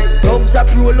flight. Dogs are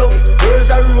roll out, girls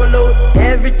are roll out.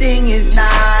 Everything is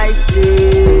nice.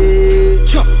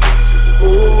 Yeah.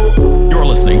 Oh, oh. You're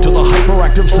listening to the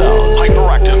Hyperactive Sound.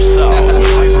 Hyperactive Sound.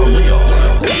 Hyper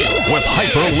Leon. With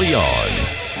Hyper Leon.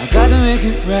 I gotta make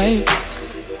it right.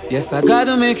 Yes, I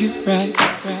gotta make it right.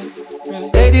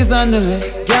 Ladies on the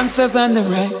left, gangsters on the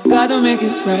right. Gotta make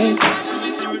it right.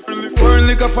 Pouring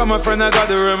liquor for my friend, I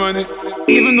gotta reminisce.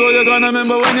 Even though you're gonna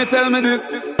remember when you tell me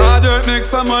this. Hard work make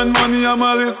some man money on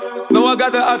my list. Now I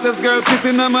got the hottest girl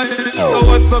sitting on my head. So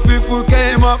what's up if we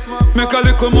came up? Make a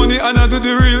little money and I do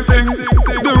the real things.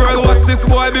 The world watch this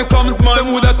boy becomes man.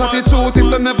 Them woulda chat the truth if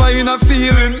them never in a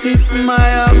feeling. It's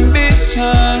my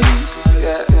ambition.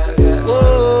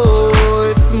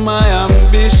 Oh, it's my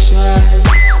ambition.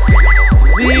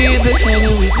 Be the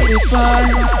enemy we slip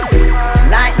on.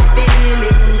 Night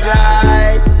feelings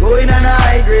right. Going on a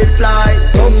high grade flight.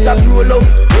 Dogs are roll out,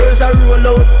 girls are roll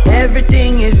out.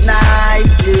 Everything is nice.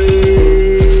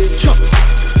 Yeah.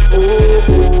 Oh,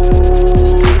 oh,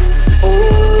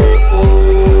 oh,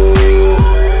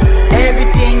 oh.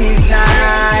 Everything is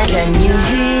nice. Can you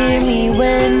hear me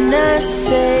when I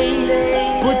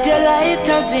say, put your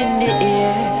lighters in the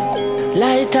air?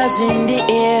 Lighters in the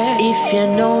air. If you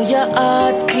know your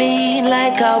heart clean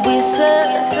like a whistle,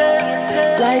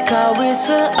 like a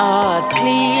whistle, heart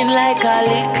clean like a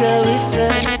little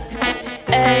whistle.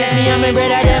 Hey, me and my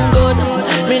brother them good.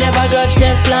 Me never grudge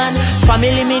Teflon.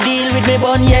 Family me deal with me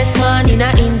bun, yes man. In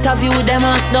a interview them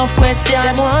ask enough question.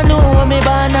 Them want know where me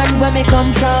born and where me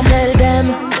come from. Tell them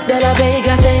De La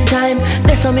Vega same time.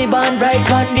 They saw me born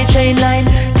right on the train line.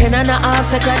 10.5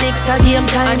 seconds a game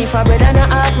time. And if a brother and a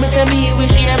half, me say me we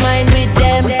share mine with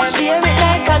them. Share it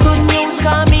like a good news.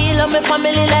 Cause me love my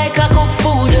family like a cook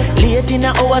food. Late in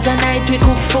the hours of night we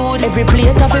cook food. Every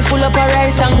plate of it full up of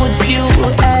rice and good stew.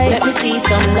 Hey, let me see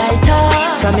some lighter.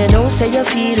 From your nose say you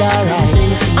feel alright.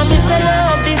 I miss a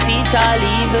love defeat all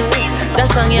evil. That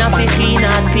song you have to clean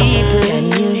on people.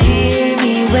 Can you hear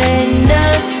me when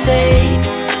I say,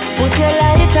 put your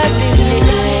lighters in the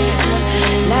air,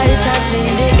 lighters in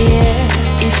the air.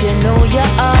 If you know your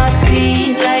heart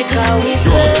clean like a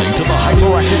whistle,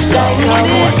 like a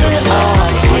whistle,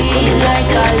 heart clean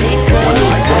like a little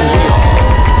whistle.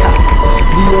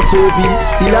 The SOB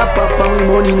still a pop and we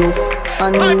money enough.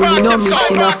 And we no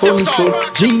mix in a funny stuff.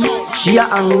 G, she a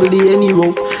angle the any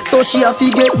rope. So she a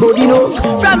fi get body enough.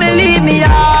 From me leave me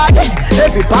hard.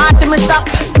 Every party me stop.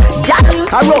 Jack,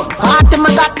 I run party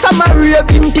me got. From a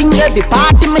raving thing. Every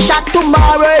party me shot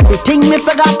tomorrow. Everything me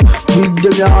forgot. With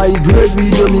the high grade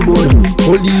we do me bun.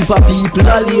 Whole heap of people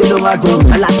a lay down a ground.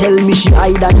 And I tell me she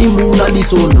hide at the moon and the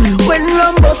sun. When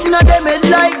rum bustin' a them head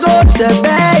like God. Say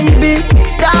baby,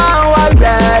 don't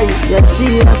worry. You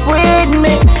see with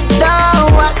me.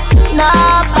 Don't watch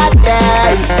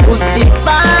nobody. Put it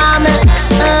by me.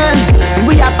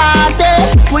 We a party.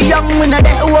 We young, we not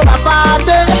dead over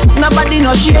party. Nobody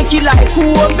no shake it like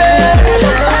Kobe.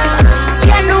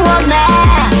 You know me.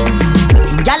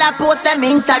 Y'all post them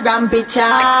Instagram picture.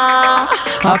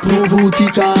 Approve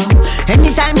Utica.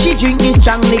 Anytime she drink this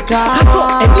strong liquor.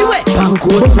 Anyway, Banco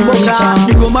furniture.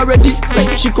 The room already,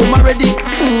 like she come already.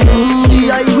 The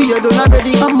highway done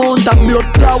already. Amount of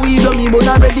blood clot we done me bone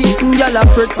already. Y'all a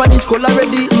fret for this skull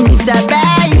already. Me say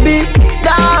baby,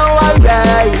 don't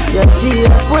worry. You see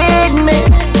with me.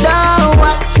 Don't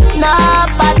watch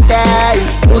nobody.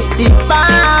 Put it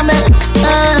by me.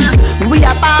 we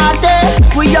a party.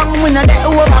 We young, we no let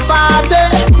over party.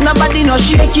 Nobody no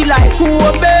shaky like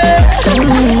Kobe. You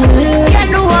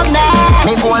know that.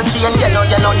 Me gold chain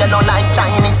yellow like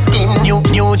Chinese skin.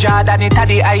 New Jordan, it a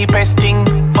the hypest thing.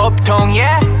 Uptown,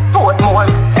 yeah. Portmore.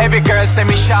 Every girl say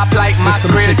me sharp like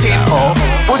mackerel tin.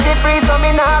 Pussy free so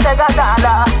me nah beg a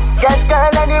dollar. Get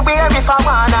girl anywhere if I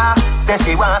wanna. Say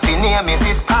she want fi name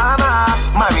Mrs. Palmer.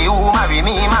 Marry who, marry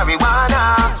me,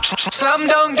 marijuana. Slam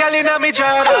down gal inna me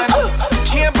Jordan.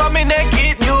 Chain from me neck,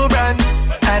 it new brand.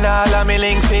 And all of me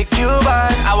links say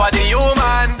Cuban. I want the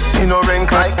human. Me no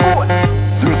rank like gold.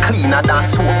 Me cleaner than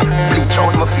soap. Bleach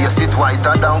out my face, it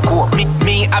whiter than coke.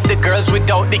 Me have the girls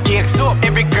without the cake soap.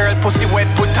 Every girl pussy wet,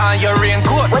 put on your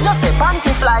raincoat. When you say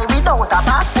panty fly without a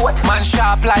passport. Man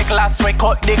sharp like last way,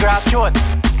 cut the grass short.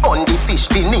 On the fish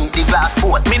beneath the glass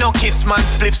boat. Me no kiss man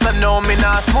spliffs, so no me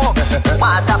nah smoke.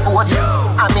 Waterford,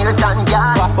 Hamilton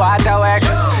Yard. Waterworks,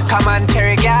 come on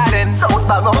Terry Garden. South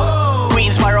Barrow,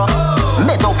 Queensborough,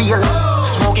 Meadowvale,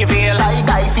 Smokyville. Shy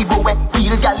guy fi go wet,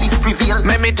 real gal is prevail.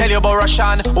 Let me tell you about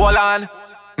Russian, hold on.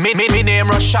 Me name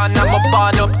Russian, I'm a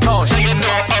born uptown. So you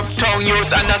know uptown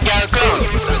youth and a girl clothes.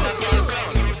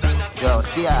 Yo,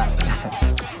 see ya.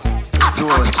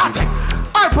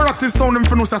 Hyperactive sound them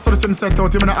for no, so the same set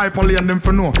out. You mean hyper lane them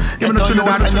for no. You mean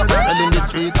Trinidad. In the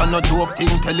street and no joke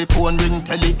thing. Telephone ring,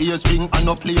 tele ears ring, and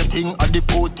no play thing. At the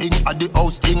food thing, at the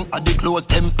house thing, at the clothes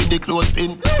them for the clothes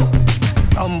pin.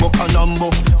 Tambo canambo,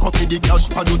 coffee the cash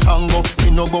for the tango.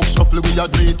 In no box shuffle we a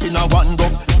do it in a one go.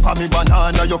 For me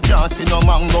banana you can't see no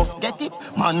mango. Get it?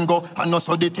 Mango, and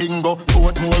also the tingo.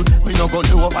 Portmore, we no go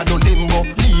low for the limbo.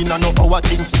 Lean and no power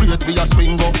thing straight we a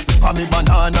swing go. For me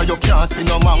banana you can't see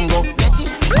no mango. Get it?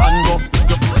 Mango,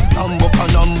 Tambo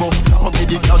canambo, coffee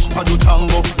the cash for the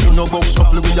tango. In no box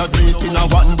shuffle we a do it in a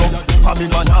one go. For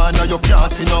me banana you can't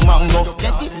see no mango.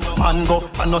 Get it? Mango,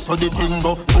 and also the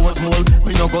tingo. Portmore,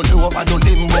 we no go low for the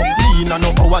limbo. Lean and no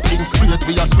power thing straight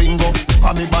we a swing go.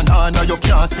 For me banana you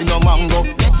can't see no mango.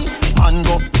 Get it?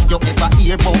 Mango, you ever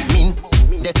hear about mint?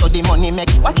 That's how the money make.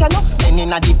 Watch ya know. Then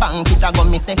inna the bank it a go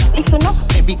me say. Listen up,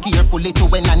 be carefully to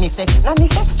when Nanny say. Nanny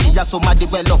say she a somebody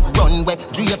well off runway.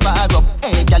 Drape her up,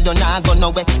 hey girl you nah go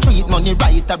nowhere. Treat money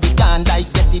right a be gone like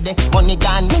yesterday. Money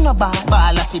gone, me no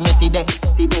ball a see me see there.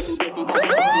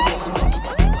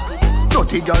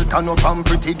 Dirty girl turn up and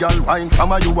pretty girl wine.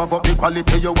 Some of you have up the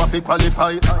quality, you have to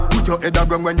qualify. Put your head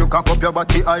around when you cock up your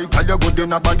body high. Tell you good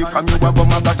in a body from you have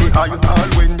my body high. All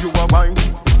when you are wine,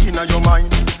 inna your mind.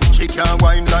 She can't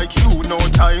wine like you, no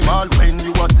time. All when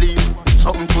you asleep,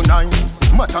 something tonight.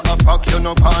 Matter of fact, you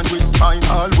no pan with spine.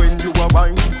 All when you are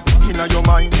wine, inna your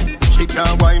mind. She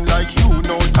can't wine like you,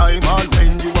 no time. All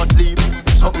when you asleep,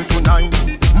 something tonight.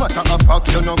 Matter of fact,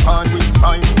 you no pan with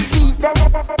spine. See this,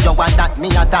 you want that me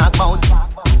a talk about.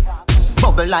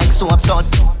 Bubble like soap sud.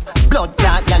 Blood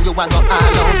clot, girl, you a go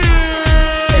all out.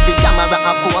 Every camera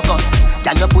a focus.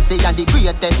 Girl, your pussy a the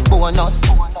greatest bonus.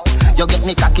 You get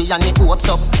me cocky and me hopes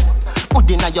up. Put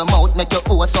inna your mouth, make your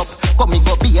hose up. Come me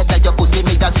go beard that your pussy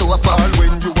me da soap up. All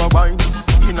when you a wine,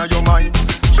 inna your mind.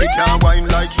 She can't wine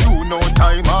like you, no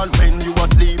time. All when you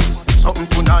asleep, something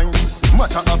tonight.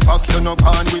 Matter of fact, you no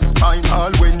pan with spine.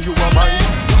 All when you a wine,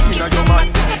 inna your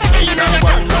mind. She can't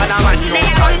wine like you,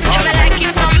 no time. All when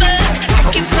you asleep,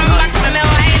 something tonight.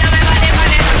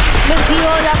 Me see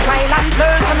all your smile and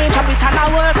flirt, and me drop it and I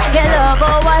work. You love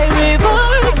how I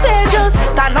reverse it, just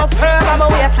stand up firm, I'm a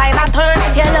waistline and turn.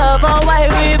 You love how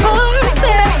I reverse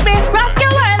it, me rock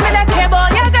your world, me don't care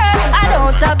about your girl. I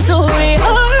don't have to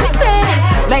rehearse it.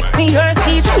 Make me yours,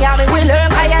 teach me how me will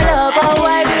learn. Cause you love how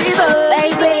I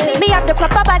reverse it. Me have the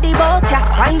proper body bout ya.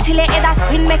 Wine till your head a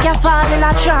spin, make you fall in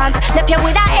a trance. Left you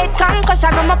with a head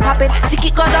concussion, I'ma pop it. Tick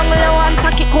it go down low and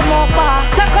tack it come up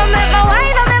fast. So come make me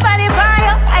wine on me body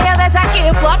fire. And you better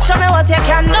keep up, show me what you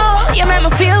can do. You make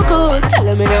me feel good,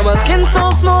 telling me that my skin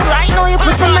so smooth. Right now you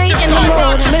putting me in the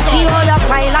mood. Me see all your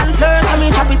smile and flirt, I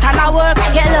mean drop it and I work.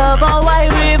 You love how I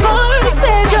reverse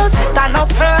it, just stand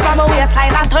up firm, I'm a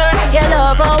waistline and turn. You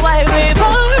love how I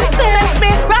reverse it. Make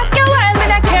me rock your world, me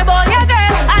don't care about your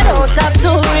girl. I don't have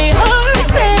to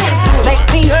rehearse it. Make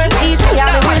me yours, teach me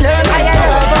how we learn. I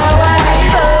love how I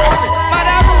reverse.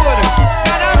 Mother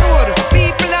road,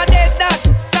 people are dead that.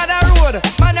 Sada road,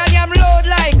 man I am load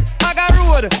like Maga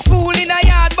road. Fool in a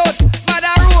yard but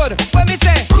Mother road. When me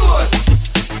say road,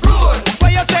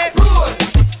 what you say? Road,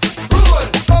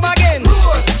 come again.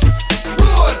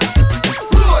 Road,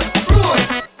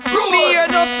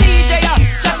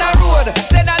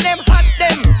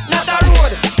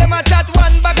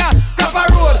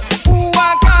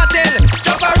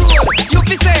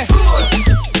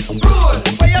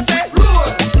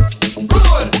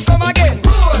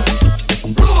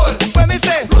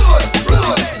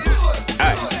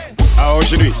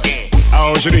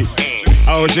 she do it?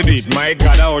 How she do it? My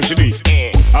God, how she do it?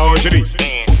 How she do it?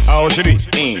 How she do it?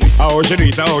 How she do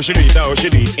it? How she do it? How she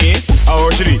do it?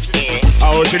 How she do it?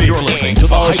 How she do it? You're listening to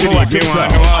the Hyperactive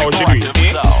Sound. How she do it?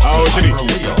 How she do it?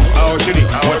 How she do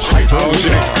it? How she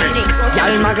do it?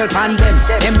 Y'all muggle pan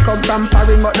them come from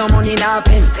foreign but no money na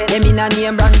pen. Them in a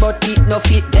name brand but it no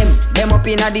fit them. Them up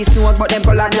in a this snow but them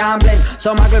color can't blend.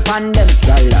 So muggle pan them,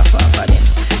 y'all laugh off of them.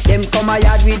 Them come a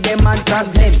yard with them and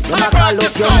problem. Them a call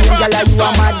up your name, y'all a you a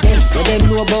mad them. So them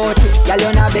know about it, y'all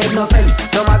you not beg no friend.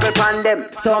 So muggle pan them.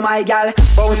 So my gal,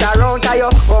 bounce around to you,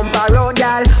 bump around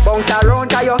gal. Bounce around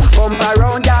to you, bump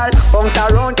around gal. Bounce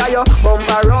around to you, bump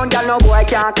around gal. No boy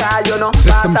can't call you no.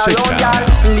 Pass around gal,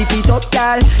 lift it up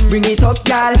gal, bring it up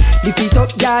gal, lift it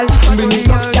up gal, bring it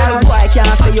up gal. Boy can't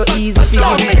say you easy, feel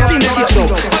it, it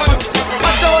up.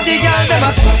 Watch out the gal dem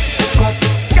a squat, squat.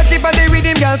 Catch it by the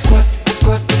rhythm gal squat,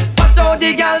 squat. Watch out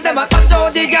the gal dem a, watch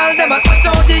out the gal dem a, watch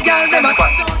out the gal dem a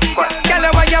squat, squat. Gal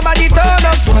why your body turn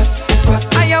up, squat,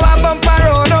 squat. And you a bump and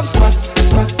roll up, squat,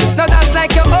 squat. Now that's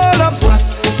like you all up, squat,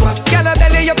 squat. Gal a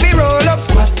belly you be roll up,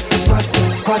 squat, squat,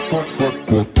 squat, squat,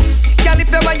 squat. Gal if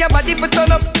you want your body to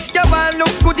turn up, you want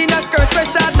look good in a skirt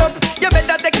fresh shot up. You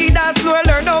better take it down slow,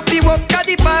 learn how to walk. 'Cause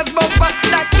the fast bumper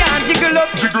that can't jiggle up,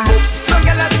 jiggle up. Some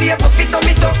gal a stay up, it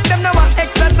up. Them no want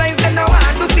exercise, them no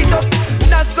want to sit up.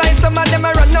 That's why some of them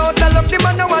a run out of luck. Them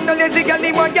a no want no lazy gal,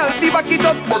 they want gal to back it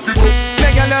up. Me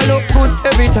gal a look good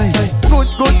every time. Good,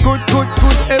 good, good, good,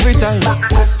 good every time.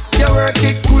 You work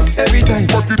it good every time.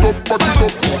 Back it up, back it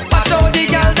up. Watch out the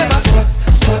gal, them a squat,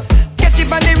 squat. Catch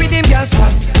it on the rhythm, gal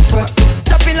squat, squat.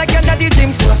 Chopping like your daddy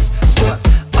gym, squat, squat.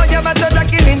 Oh, you a touch a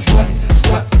killing, squat,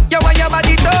 squat. You want your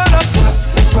body turn up, squat,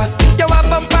 squat. You want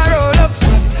bump and roll up,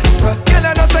 squat, squat. Girl,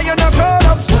 I know say you no grown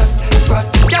up, squat, squat.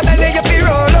 Your belly you be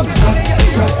roll up, squat,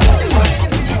 squat, squat.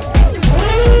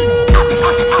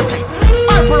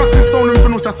 Hyperactive sound in for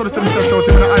no, so the same set out.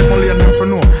 Give me the iPhone lane them for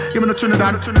no. Give me the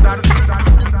Trinidad.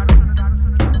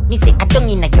 Me say I don't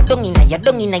inna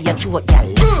your throat,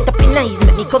 y'all. Tapping eyes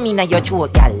make me come inna your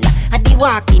throat, y'all. I di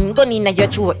walking gun inna your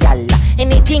throat, y'all.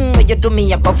 Anything where you do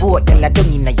me, I go vote, y'all.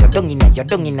 Dung inna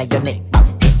your neck.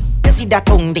 You see that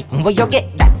tongue dick, where you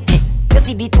get that? You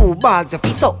see the two balls, if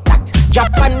you suck that.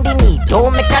 Drop on the knee,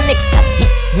 don't make a next chat.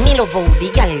 Me love how the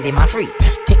gal dem a free.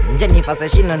 Jennifer say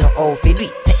she no know how fi do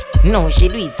it. No, she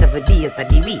do it 7 days of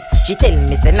the week. She tell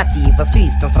me say not even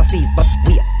Swiss, not so Swiss, but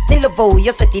we. Me love how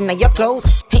you set inna your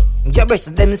clothes. Your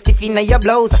breasts them stiff inna your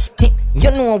blouse.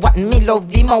 You know what me love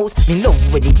the most. Me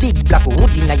love with the big black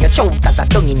hood inna your throat. Cause I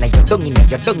dung inna your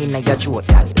throat,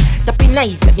 y'all. Tapping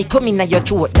nice, make me come inna your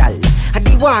throat, y'all. I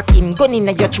di walking gun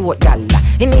inna your throat, y'all.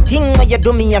 Anything where you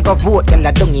do me, I go vote,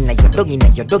 y'all. Dung inna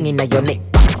your neck.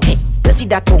 You see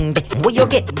that tongue, where you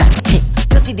get that?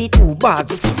 You see the two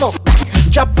bars, if you suck that.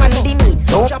 Drop on the knee,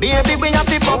 don't. Baby, we have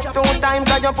to fuck 2 times,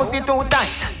 cause your pussy too tight.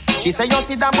 She say you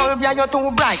see that bulb, yeah, you're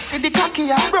too bright. See the cocky,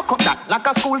 yeah, broke up that like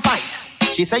a school fight.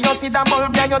 She say you see that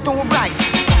bulb, yeah, you're too bright.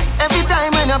 Every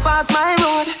time when you pass my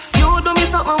road, you do me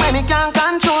something when you can't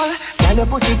control. Girl, your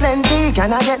pussy plenty,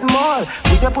 can I get more?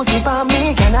 Put your pussy for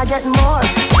me, can I get more?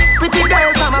 Pretty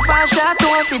girl from a far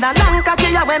chateau, see that long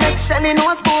cocky, yeah, we make Shelly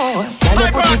nose pour. Girl,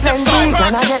 your pussy plenty,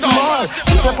 can I get more?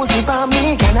 Put your pussy for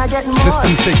me, can I get more?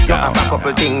 You have a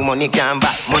couple things money can't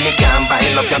buy.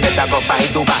 Love you better go buy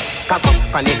Dubai. Cock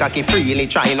up and the cocky freely,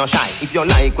 try no shy. If you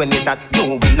like when it that,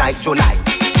 you will like July.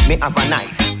 Me have a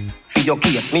knife. For your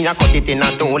cake, me a cut it in a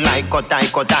 2 like cut eye.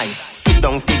 Sit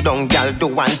down, girl, do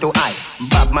 1 to I.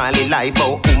 Bob Marley lie,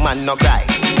 but woman no cry.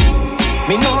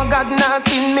 Me know God nah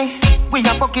seen me. We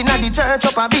a fucking at the church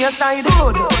up a bayside.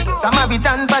 Good.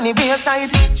 Samaritan pan the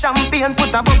bayside. Champagne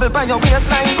put a bubble by your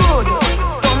waistline. Good.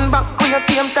 Turn back with your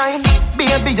same time.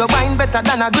 Baby, your wine better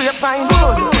than a grapevine.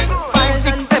 Good. 5,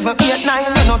 6, 7, 8, 9.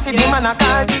 You know see the man a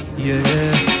card. Yeah.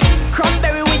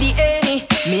 Cranberry with the Annie.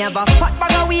 Me have a fat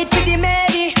bag of weed with the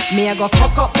Mary. Me a go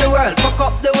fuck up the world, fuck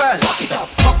up the world. Fuck it up.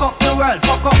 Fuck up the world,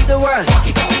 fuck up the world. Fuck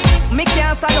it up. Me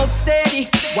can't stand up steady.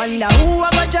 Wonder who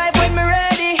I go drive when me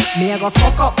ready. Me a go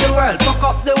fuck up the world, fuck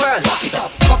up the world. Fuck it up.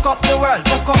 Fuck up the world,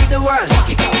 fuck up the world. Fuck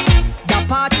it up. The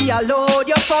party a load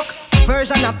you fuck.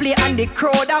 Version a play and the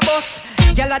crowd a bust.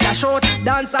 Gyal a dash out,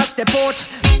 dance a step out.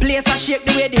 Place a shake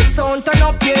the way the sound turn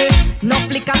up, yeah. No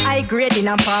flicker high grade in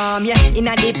a palm, yeah.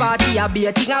 Inna the party a be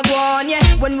a thing a go on, yeah.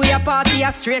 When we a party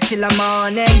a straight till the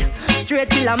morning. Straight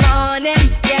till the morning,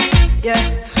 yeah,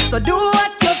 yeah. So do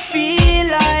what you feel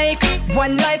like.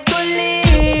 One life to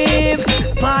live.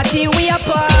 Party we a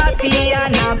party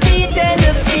and a beat in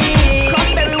the sea.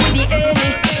 Cranberry with the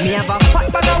Eddie. Me have a fat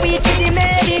bag of weed with the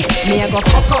Mary. Me a go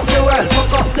fuck up the world,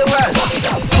 fuck up the world. Fuck it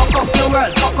up, fuck up the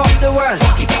world, fuck up the world.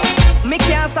 Fuck it up. Me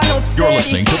can't stand up steady.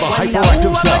 listening to the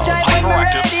Hyperactive Sound.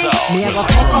 Hyperactive Sound. Me a go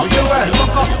fuck up the world,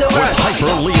 fuck up the world,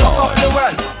 Hyper Leo. fuck up the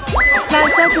world.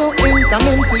 Like tattoo ink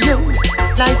coming to you,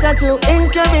 like tattoo ink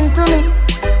you're into me,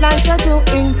 like tattoo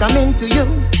ink coming to you,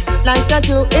 like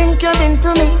tattoo ink you're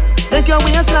into me. Make your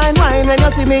waistline wine when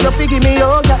you see me, you figure me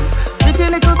yoga. Pretty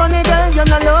little bunny girl, you're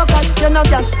not local, you're not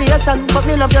gas station, but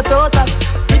me love your total.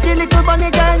 Pretty little bunny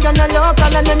girl, you're not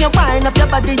local, and when you wind up your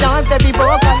body, you're very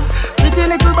vocal. Pretty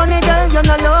little bunny girl, you're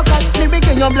not local, me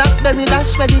begin your blackberry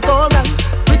dash for the coral.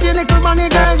 Pretty little bunny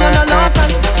girl, you're not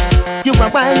local. You a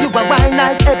wine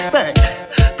like expert.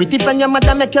 Pretty from your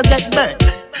mother make you get burnt.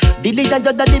 Dilly and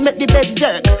your daddy make the bed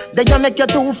jerk. Then you make your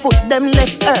 2 foot them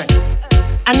left hurt.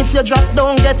 And if you drop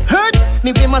don't get hurt,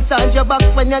 me we massage your back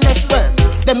when you left work.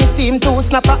 Then me steam to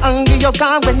snap a angle you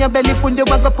can. When your belly full you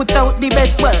a go put out the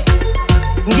best work.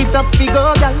 Get up fi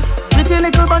go girl. Pretty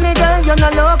little bunny girl, you're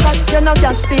not local, you're not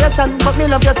gas station, but me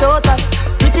love your total.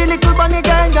 Pretty little bunny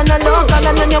girl, you're not local,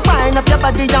 and when you wind up your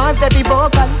body, you're very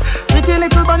vocal. Pretty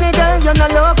little bunny girl, you're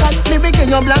not local, me begin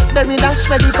your blackberry dash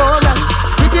for the cola.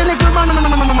 Pretty little bunny.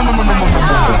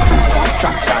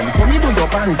 Subtraction, so me do your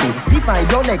panty.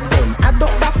 Divide your leg then,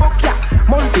 adopt the fuck ya.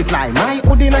 Multiply my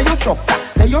hood in your structure.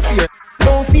 Say you fear,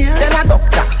 no fear, tell a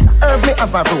doctor. Herb me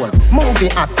have a role,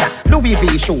 movie actor. Louis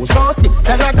V shoes, so sick,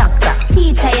 tell a doctor.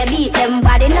 Teacher, you beat them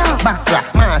body now.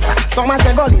 Backrack, massa, some a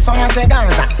say gully, some a say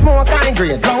Gaza. Smoke and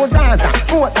grade, blow Zaza.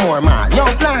 Portmore man,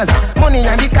 Young Plaza. Money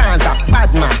and the Kaza,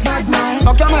 bad man.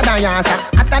 Suck your mother yasa,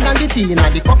 hotter than the tea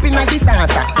and the cup in the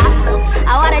salsa.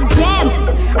 I want a gem.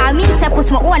 I mean say push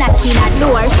my own a key in a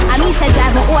door. I mean say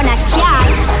drive my own a car.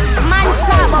 Man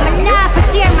sharp, but me nah for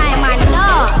share my man,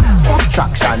 no.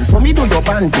 Subtraction, so me do your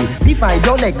panty. Divide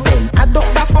your leg then,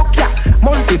 adopt the fuck ya.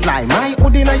 Multiply my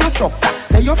hood in your structure.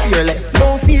 Say you're fearless,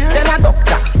 no fear, tell a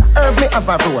doctor. Herb me have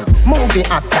a role, movie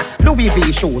actor. Louis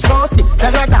V shoes, so sick,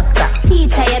 tell a doctor.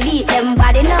 Teacher, you beat them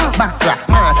body now. Backrack,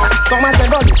 massa, some a say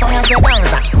gully, some a say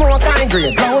Gaza. Smoke and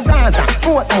grade, blow Zaza.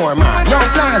 Portmore man, Young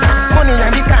Plaza. Money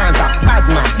and the Kaza, bad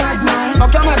man.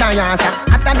 Suck your mother yasa,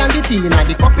 hotter than the tea and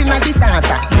the cup in the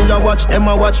salsa. Me a watch, them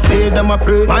a watch, pay them a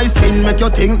pray. My skin make you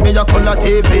think me a color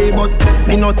TV, but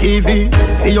me no TV.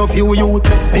 For your few youth,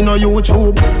 me no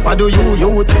YouTube. What do you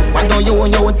youth? What do you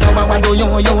youth? What do you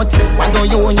youth? What do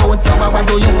you youth? What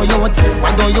do you youth?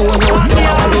 What do you youth?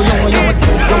 What do you youth?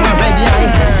 You a ready eye?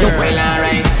 You well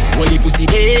alright. Holy pussy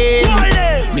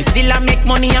dead. Me still a make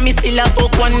money and me still a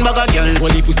fuck one bugger girl.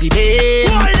 Holy pussy dead.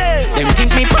 Them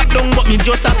think me pop down but me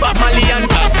just a pop Mali and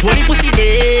tax. Holy pussy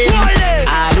dead.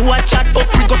 All who a chat fuck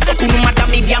we go suck no matter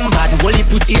me damn bad. Holy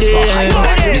pussy dead.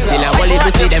 Me still a holy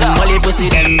pussy them, holy pussy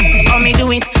them. How me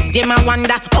do it? Them a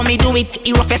wonder how me do it.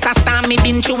 He rough as a star, me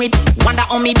been through it. Wonder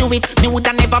how me do it. Me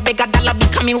woulda never beg a dollar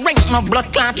because me rank no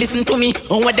blood clot. Listen to me.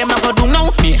 Oh, what them a go do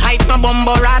now? Me hype no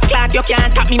bumbo ass clot. You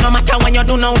can't tap me no matter when you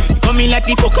do now. Come in like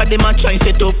the fucker, them a try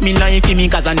set up me life for me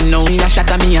cause I know me a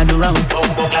shot at me a do round.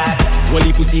 Bumbo clot.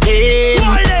 Holy pussy dead.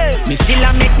 Me still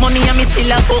a make money and me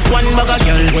still a fuck one bugger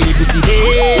girl. Holy pussy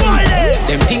dead.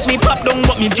 Them think me pop down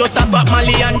but me just a pop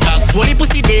Mali and tax. Holy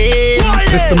pussy dead.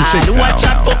 System shake down. I do a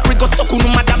chat fuck we go suck no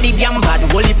matter me damn bad.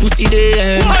 Holy pussy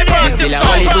them. Me still a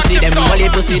holy pussy them, holy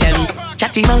pussy them.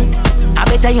 Chatty man, I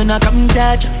better you not come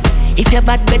touch. If you're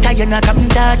bad, better you not come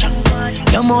touch.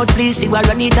 Your mouth please, you a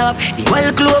run it up. The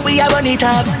whole club we a run it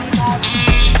up.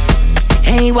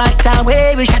 Hey, what a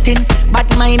way we shotting. Bad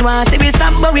mind wants see we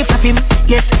stop but we flap him.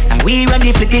 Yes, and we run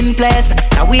the flipping place.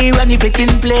 And we run the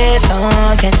flipping place.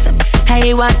 Oh, yes.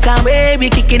 Hey, what a way we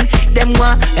kicking. Them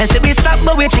want and say we stop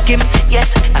but we chick him.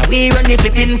 Yes, and we run the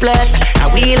flipping place.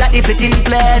 And we like the flipping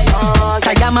place. Oh,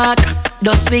 yes. Tire mark,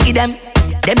 just feed them.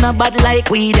 Them not bad like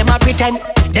we, them a pretend.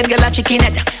 Them girl a chicken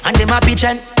head and them a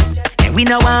pigeon. And we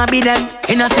no want be them.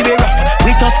 You know see we rough,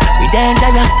 we tough, we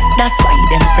dangerous. That's why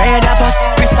them afraid of us.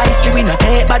 Precisely we no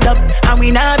take bad up. And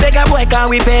we not beg a boy cause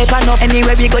we pay pan up.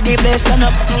 Anyway we go the place turn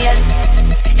up.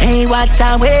 Yes. Hey, what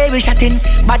a way we shotting.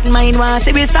 Bad mind wants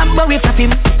see we stop but we flap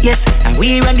him. Yes, and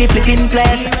we run the flipping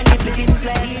place.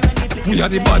 We are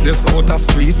the baddest out of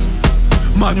street.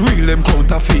 Man real them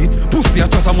counterfeit. Pussy a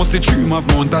chat a must dream of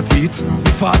mount a teeth.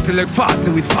 The 40 leg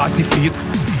 40 with 40 feet.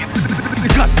 The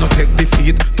God no take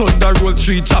defeat. Thunder roll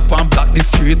tree chop and block the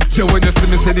street. Yeah, when you see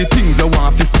me say the things I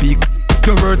want to speak.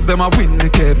 Your words them a win the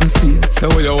Kevin seat. Say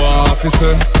what you want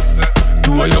officer.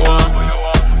 Do what you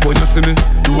want. When you see me,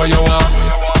 do what you want.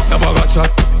 Never got chat.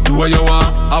 Do what you want.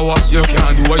 I want you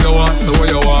can't do what you want. Say what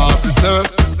you want officer.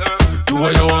 Do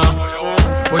what you want.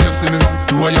 When you see me,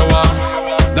 do what you want.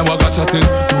 Never got chatting,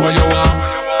 do what you want.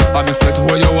 I me said, do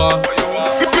what you want.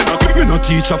 Me no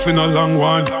teach off in a long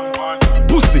one.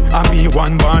 pussy and me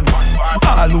one band.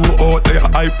 All who out there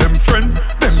hype them friend,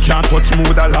 them can't touch me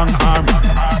with a long arm.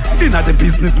 Inna the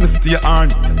business me stay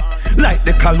on, like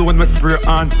the cologne me spray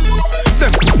on.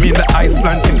 Them put me in the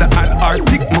Iceland, in the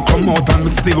Antarctic, me come out and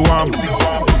me still warm.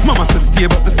 Mama say stay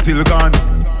but me still gone.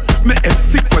 Me head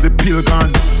sick but the pill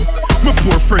gone. My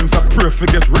poor friends are pray for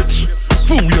get rich.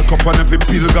 Full wake up and every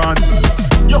pill gone.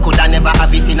 You coulda never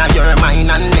have it in your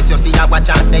mind unless you see a watch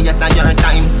and say yes on your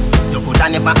time. You coulda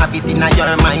never have it in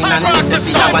your mind unless you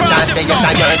see a watch and say yes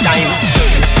on your time.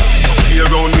 Play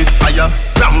around with fire,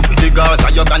 ramp with the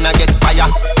Gaza, you gonna get fire.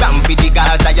 Ramp with the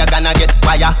Gaza, you gonna get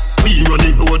fire. We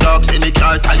running road dogs in the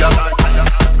car tire.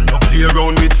 You play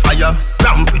around with fire,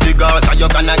 ramp with the Gaza, you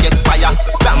gonna get fire.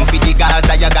 Ramp with the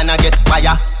Gaza, you gonna get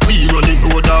fire. We running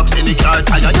road dogs in the car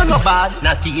tire. You no bad,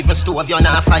 not even stove, you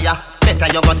not fire. Better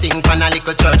you go sing from a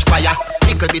little church choir.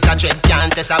 Little bit of dread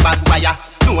can't test a bag wire.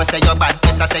 No say you bad,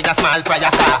 better say you small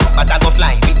fryer car. But I go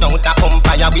fly without a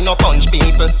umpire. We no punch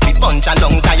people, we punch a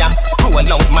lungs higher. Roll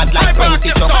out mad like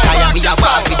 20 truck tire. We a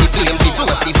walk with the flame, we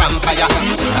roast the vampire.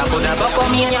 I coulda buck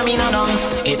on me and me no know.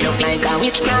 It look like a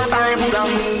witchcraft or voodoo.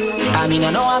 I mean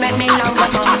I know I make me love my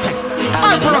son.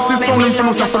 I practice sound in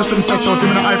front of us first and set out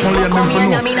in the icon lane them for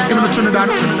know. In the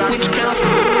Trinidad. Witchcraft,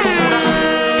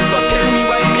 so tell me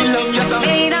why me love you so.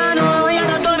 Hey, I know you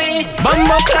don't to me.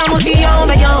 Bumbo clamusi yo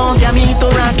me yo. Yeah me to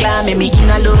rascal, me in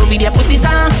a love with your pussy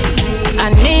son.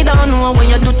 And me don't know what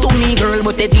you do to me girl,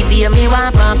 but every day me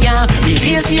want pump ya. Me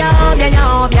feel see ya,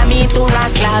 yeah me to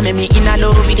rascal, me in a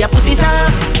love with your pussy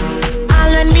son.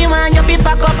 All when me want you be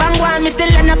back up and go on, me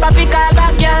still end up a pick call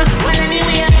back ya. Well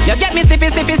anyway, you get me stiffy.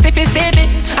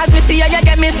 As me see you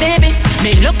get me stiffy.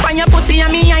 Me look on your pussy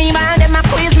and me eyeball them a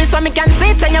quiz me so me can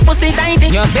see it and your pussy tighty.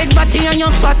 Your big body and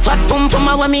your fat pum pum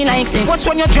a what me like say. What's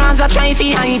when your jaws are try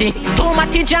fi hide it? Too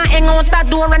much jaw hang out that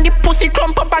door and the pussy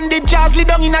clump up and the jaws lay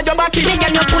down inna your body. Me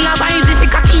get you full of eyes, this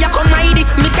cocky you come ride it.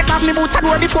 Me take off me boots and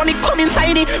door before me come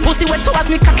inside it. Pussy wet so as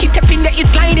me cocky tap in there it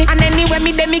slide it. And anywhere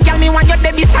me dem me girl me want you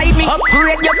there beside me.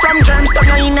 Upgrade you from germs to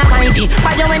you in a wifey.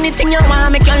 Buy you anything you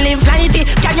want, make you live lifey.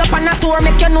 Carry you on a tour,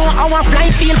 make you know how a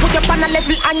flight feel. Put you on a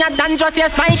level and you're done just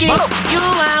yes spiky. You are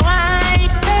white,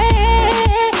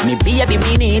 me baby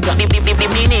me need you, me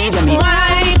need you, me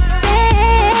white.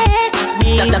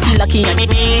 Me lucky and me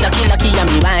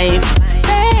wife.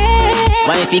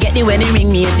 Wife you get the wedding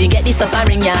ring, me you get the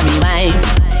suffering, yeah me wife.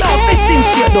 Don't fix things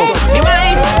shit though, me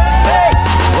wife.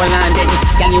 Hold on then,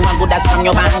 girl you want good as from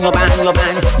your band.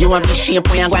 You want me shape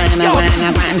when you go on.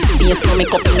 Face no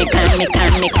make up, me can.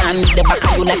 The back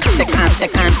of you like second.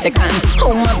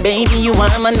 Oh my baby, you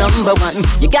are my number one.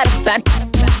 You got a fat,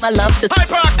 my love to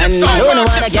and no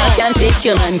other girl can take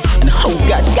your man. And oh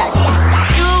God.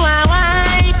 You are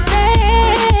white,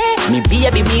 me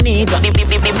baby, me need you,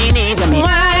 me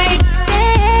white.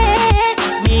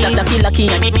 Me lucky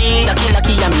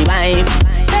and me wife.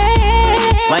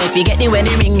 Why if you get the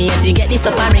wedding ring, me if you get the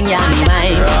suffering, yeah, me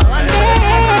wife.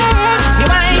 You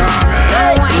wife.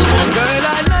 Girl,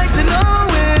 I'd like to know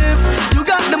if you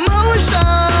got the motion,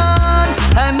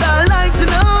 and I'd like to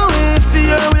know if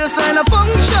your waistline a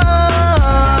function.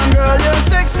 Girl, your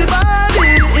sexy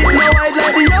body, it no wide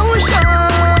like the ocean.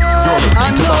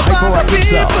 I know about the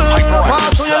people,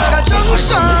 pass through you like a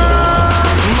junction.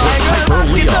 My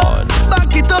girl,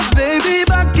 back it up, baby,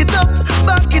 back it up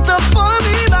for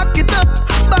me, back it up.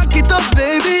 Back it up,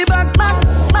 baby, back it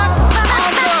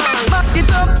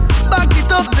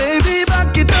up, baby,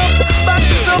 back it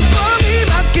up for me,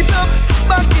 back it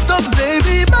up,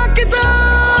 baby, back it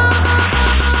up.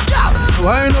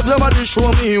 Wind up your body,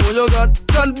 show me what you got.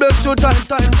 Can't bet you tight,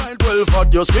 well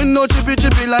fat. Your skin no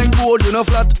chippy like gold, you no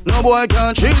flat. No boy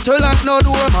can treat you like no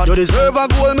doormat. You deserve a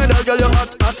gold medal, girl, you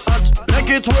hot. Make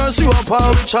it worse, you up all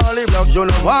with Charlie Black. You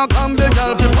know walk and beg,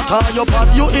 girl, you put on your pot.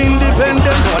 You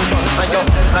independent.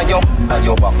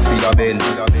 Ayo back for your bend.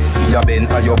 Ayo back for your bend.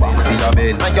 Ayo back for your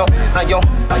bend. Ayo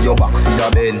back for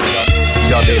your bend.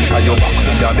 Ayo back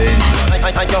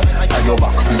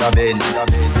for your bend.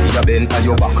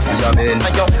 Ayo back for your bend.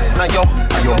 Ayo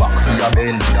back for your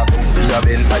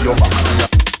bend. Ayo back for your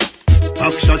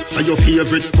Back shot for your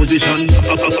favorite position.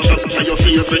 Back shot for your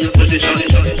favorite position.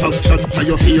 Back shot for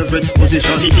your favorite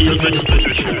position.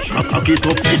 Cock it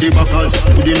up to the backers.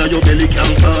 Put in your belly, can't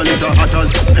call it a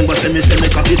hatters. Remember say me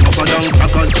cock it tougher than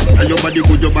crackers. Tell your body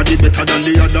good, your body better than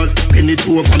the others. Pin it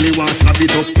over me, want slap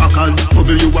it up packers.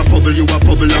 Bubble you a bubble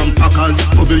and packers.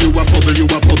 Bubble you a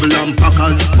bubble and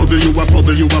packers. Bubble you a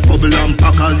bubble and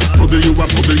packers. Bubble you a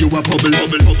bubble.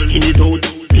 Skin it out.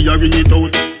 Me a ring it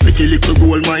out. Pretty little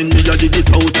gold mine, me a dig it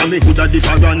out. And me hood a the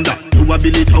veranda. You a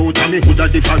bill it out. And me hood a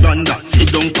the veranda.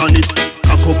 Sit down on it.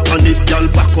 Cock up on it, girl.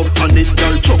 Back up on it,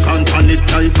 girl. Chuck on it.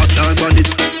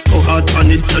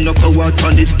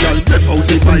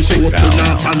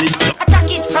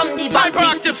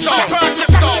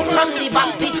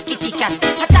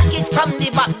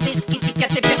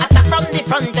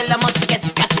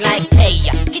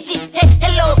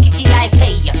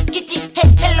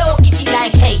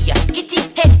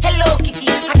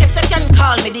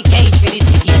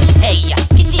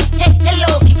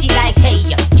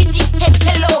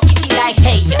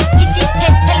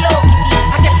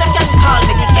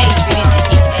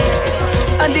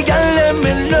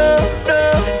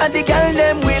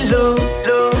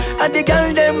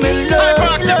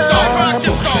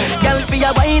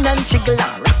 jiggle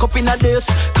and rock up in a this.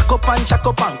 Cock up and jack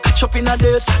up and catch up in a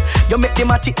this. You make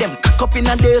them a tick them cock up in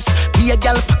a this. Be a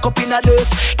gal pack up in a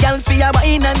this. Gal for your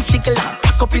wine and jiggle and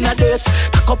rock up in a this.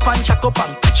 Cock up and jack up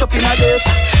and catch up in a this.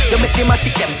 You make them a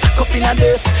tick them cock up in a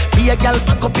this. Be a gal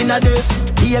pack up in a this.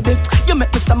 Baby, you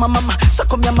make me star mama. So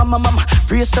come your mama.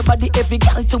 Brace your body every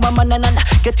gal to mama nana.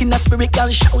 Get in a spirit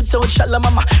gal shout out shala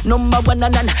mama. Number one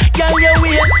nana. Gal your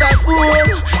waist are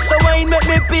cool. So wine make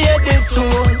me pay this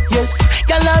soul. Yes,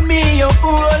 gal I'm me your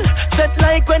owl. Set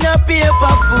like when a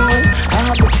paper fool.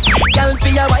 Gal for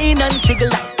your wine and jiggle.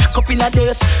 Cock up in a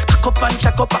this. Cock up and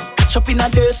jack up and catch up in a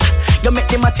this. You make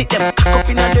them a tick them cock up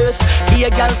in a this. Be a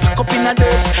gal cock up in a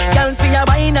this. Gal for your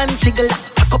wine and jiggle.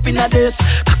 Cock up in a this.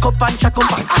 Cock up and jack up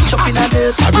and catch up in a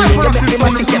this. You make them a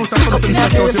tick them cock up in a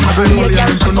this. Be a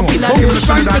gal cock up in a this. Bounce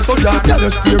right this so that tell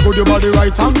us steer good your body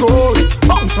right and good.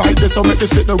 Bounce right this so make you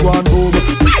sit no go and boom.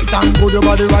 Right and good your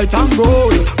body right and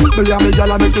good. Bubble me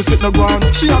gyal make you sit no go and.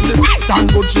 She have the right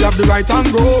and good, she have the right and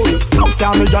good. Bounce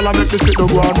me gyal make you sit no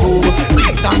go and boom.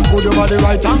 Right and good your body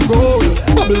right and good.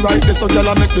 Bubble right this so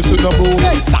gyal make you sit no boom.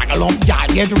 Saddle up gyal,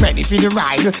 get ready for the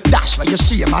ride. Dash for your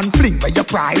shame and fling for your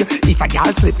pride. If a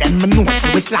gyal slip then me know she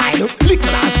will slide.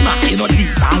 Little and smack, you know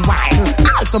deep and wide.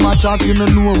 Also my chat you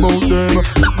know about them.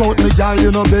 Knock out me gyal, you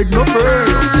know beg no fear.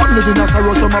 Some live in a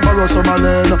sorrow, some a borrow, some a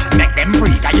learn. Make them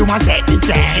free, cause you must set the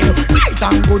chain. Right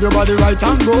and good, your body right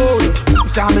and good.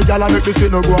 Say me gyal make you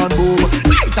sit no go and boom.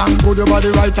 Right and good, your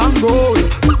body right and good.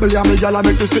 Bubble me gyal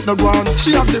make you sit no go and.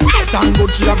 She have the right and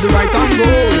good, she have the right and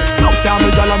good. Say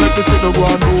me gyal make you sit no go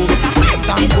and boom. Right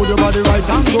and good, your body right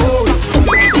and good.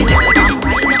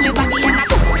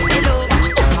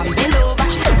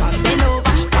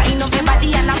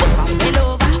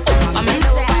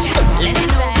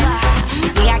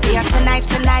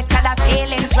 Tonight, cause the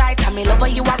feelings right. And me love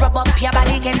when you a rub up your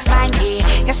body against mine, yeah.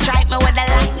 You strike me with a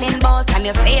lightning bolt. And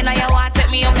you say now you want to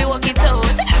take me up, you walk it out.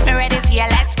 Me ready for you,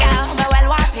 let's go. Me well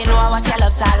want to know what your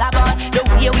love's all about. The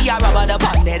way we are rubber the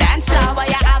bond, the dance floor. But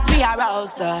you have me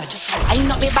aroused, just wind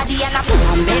up me body and I boom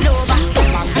and bend over.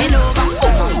 Boom and bend over,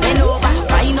 boom and bend over.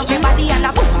 Wind up me body and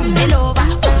I boom and bend over.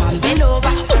 Boom and bend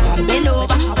over, boom and bend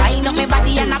over. Just wind up me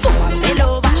body and I boom and bend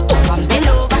over. Boom and bend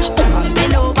over, boom and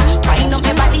bend over. Wind up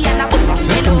me body and I boom and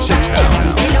bend over.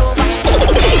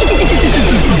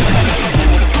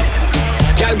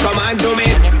 Girl, come on to me.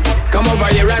 Come over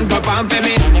here and perform for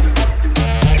me.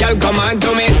 Girl, come on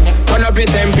to me. Turn up your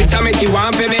temperature, make you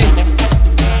want for me.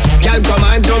 Girl, come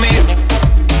on to me.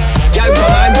 Girl,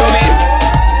 come on to me.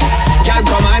 Girl,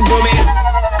 come on to me.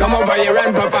 Come over here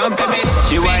and perform for me.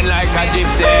 She whine like a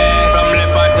gypsy. From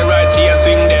left hand to right, she a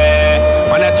swing there.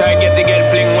 Wanna try get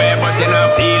fling way, but you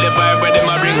not feel the vibe where them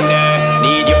a bring there.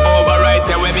 Need you over right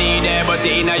there with me there, but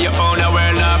in your own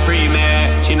world not free me.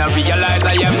 She not realize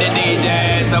I am the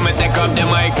DJ, so me take up the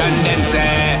mic and then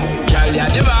say, girl, yeah,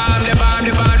 the bomb, the bomb,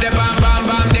 the bomb, the bomb, bomb,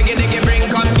 bomb, diggy, diggy, bring,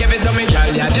 come, give it to me,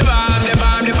 girl, yeah, the bomb, the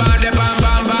bomb, the bomb, the bomb,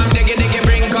 bomb, bomb, diggy, diggy,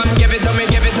 bring, come, give it to me,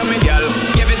 girl,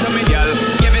 give it to me, girl,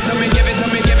 give it to me, give it to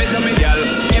me, give it to me, girl,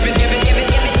 give it, give it, give it,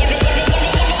 give it, give it, give it, give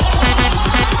it,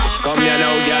 come here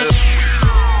now, girl.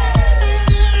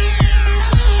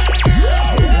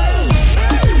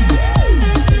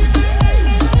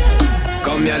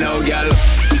 Come here now, girl.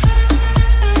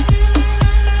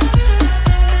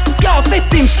 Yo,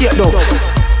 system shit though.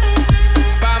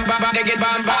 Bam, bam, bam, dig it,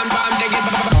 bam, bam, bam, dig it,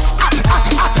 bam.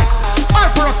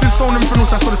 Hyperactive sound them for no,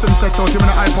 so the same set out. Give me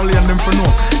the hyper lane them for no.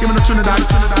 Give me the Trinidad.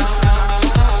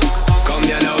 Come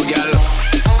here now, girl.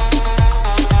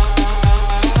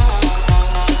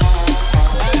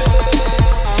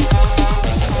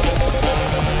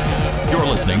 You're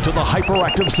listening to the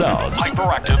Hyperactive Sounds.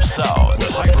 Hyperactive Sounds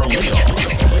with Hyper Leon.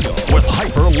 With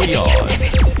Hyper Leon.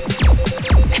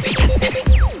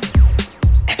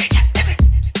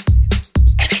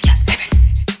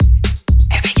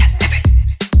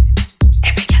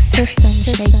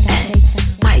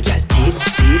 My girl, deep,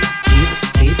 deep, deep,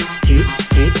 deep, deep,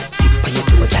 deep, deep. How you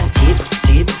do it, girl? Deep,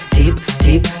 deep, deep,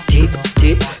 deep, deep,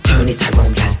 deep. Turn it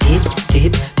around, girl. Deep,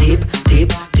 deep, deep, deep,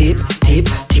 deep, deep,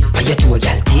 deep. How you do it,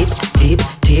 girl? Deep, deep,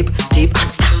 deep, deep. And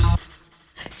stop.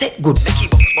 Set good. Make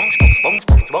it bounce, bounce, bounce,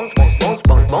 bounce, bounce, bounce, bounce,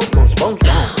 bounce, bounce, bounce, bounce,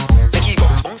 down. Make it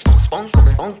bounce, bounce, bounce,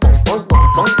 bounce, bounce, bounce, bounce,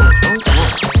 bounce, bounce, bounce, bounce, down.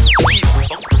 Make it bounce,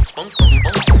 bounce, bounce, bounce,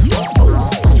 bounce,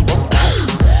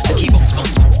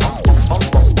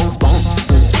 bounce, bounce, bounce,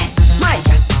 bounce.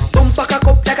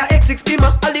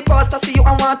 All the pastor see you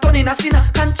and want turn in a sinner.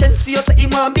 Conscience see you say he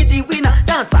want be the winner.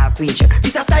 Dance all queen,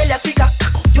 this a style ya sicker.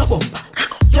 Cock up your bumper,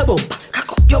 cock up your bumper,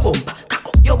 cock up your bumper, cock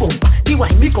up your bumper. The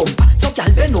wine me compa, so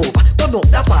y'all bend over, turn up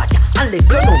the party and live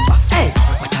your number. Hey,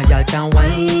 what a y'all can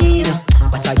wine,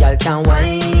 what a y'all can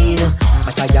wine,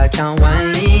 what a y'all can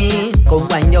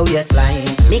your waistline.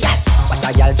 Me got what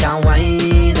a girl can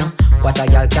wine. What a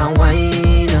girl can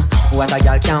wine. What a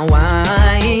girl can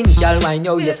wine. Girl wine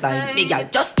your waistline. Me gal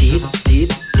just tip, tip,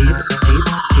 tip, tip,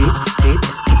 tip, tip, tip.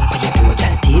 Why you do it,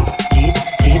 gal? Tip, tip,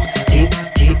 tip, tip,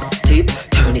 tip, tip.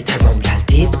 Turn it around, gal.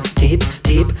 Tip, tip,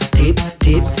 tip, tip,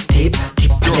 tip, tip,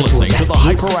 tip. You're listening to the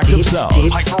Hyperactive Sound.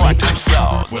 Hyperactive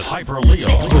Sound with Hyper Leon.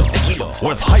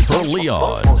 With Hyper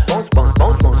Leon.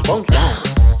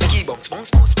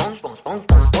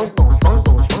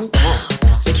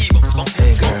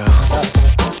 Hey girl,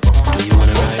 do you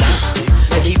wanna ride this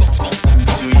dick?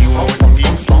 Do you want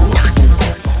these bones?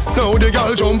 Now the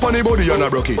girl jump on the body and I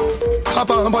broke it. Hop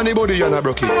on the body and I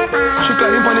broke it. She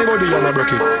climb on the body and I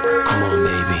broke it. Come on,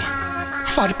 baby.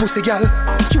 Fat pussy gal,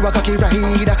 you a cocky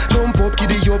rider. Jump up,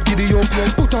 giddy up, giddy up.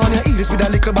 Put on your heels with a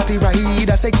little body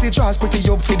rider. Sexy dress, pretty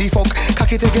up for the fuck.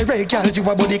 Cocky take a red gal, you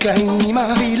a body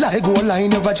climber. Feel like go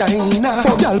line your vagina.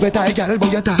 Fuck gal, but I gal, boy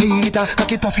you tighter.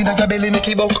 Cocky tough inna your belly, make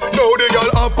it buck. Now the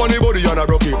gal up on the body and I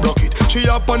broke it, broke it. She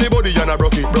up on the body and I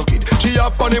broke it, broke it. She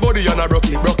up on the body and I broke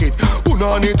it, broke it. Put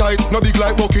on it tight, no big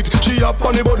like bucket. She up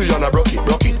on the body and I broke it,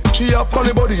 broke it. She up on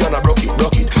the body and I broke it,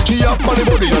 broke it. She up on the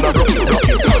body and I broke it, broke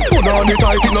it. Put on it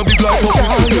tight, no big like bucket.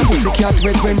 Your pussy cat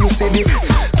wet when you said it.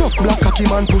 Tough black cocky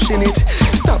man pushing it.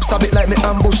 Stab it like me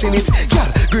ambushing it. Girl,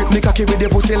 grip me cocky with your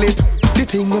pussy lip. The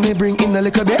thing you me bring in a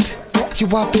little bit. You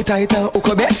up the tight and hook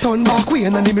a bet. Turn back way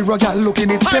and the mirror girl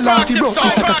looking it. Tell her if you broke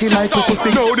this a cocky like cocoa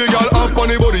stick. Now the girl up on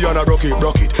the body and I broke it,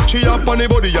 broke it. She up on the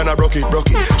body and I broke it,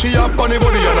 broke it. She up on the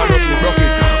body and I broke it, broke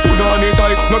it. Put on it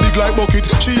tight, no big like bucket.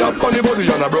 She up on the body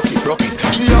and I broke it, broke it.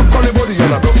 She up on the body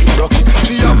and I broke it, broke it.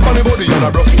 She up on the body and I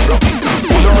broke it, broke it.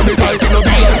 Put on it tight, no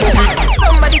big like bucket.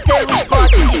 Somebody tell which part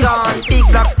kitty gone. Big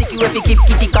black sticky if you keep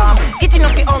kitty calm. Kitty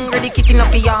no fi hungry, the kitty no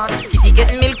fi yawn. Kitty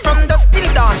get milk from dusk till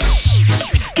dawn.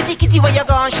 Kitty, kitty, where you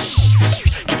gone?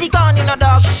 Kitty gone in a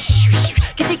dog.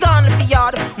 Kitty gone in the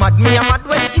yard. Mad me a mad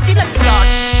when kitty left the yard.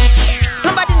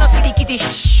 Nobody no see the kitty.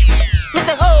 Me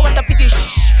say, oh, what a pity.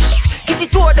 Kitty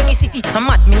tour down the city. I'm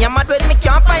mad me a mad when me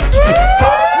can't find kitty.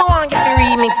 Sports, me want if you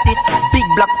remix this. Big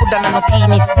black hood and no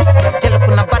penis. This gel up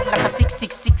on a bad like a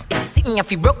 666. It's sitting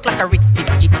if you broke like a Ritz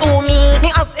biscuit. Oh me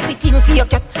have everything for your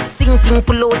cat. Sing ting,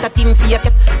 pull out a tin for your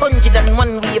cat.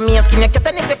 101 way me a skin your cat.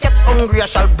 And if your cat hungry I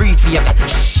shall breed for your cat.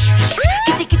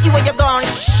 Kitty, kitty, where you gone?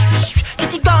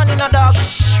 Kitty gone in a dog.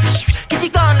 Kitty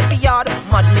gone in the yard.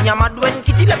 Mad me a mad when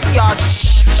kitty left the yard.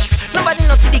 Nobody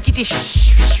no see the kitty.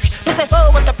 Me say,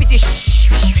 oh, what a pity.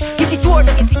 Kitty tour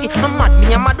down the city. I'm mad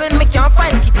me a mad when me can't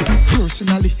find kitty.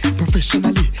 Personally,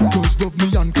 professionally, girls love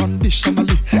me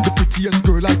unconditionally. The prettiest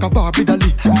girl like a Barbie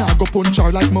dolly. Now go punch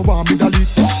her like my Wami dolly.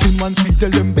 Testing 1 3, tell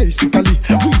them basically.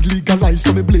 Weed legalize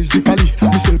so me blaze the cali.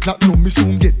 Me sell platinum, me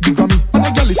soon get the Grammy. And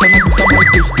a gal is and a this a my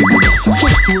destiny.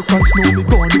 Just 2 fans know me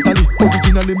gone Italy.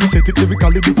 Originally me set it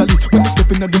lyrically bitally. When me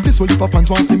step in at the place, all the fans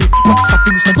want see me. What's up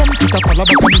in Instagram, Twitter, follow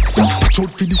back on me. Watch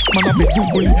out for this man, I bet you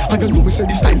bully. I don't know we say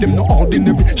this time them no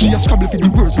ordinary. She a scrabble for the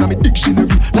words in my dictionary.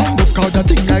 Line up card that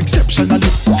thing exceptionally.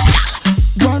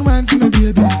 Go on wine for me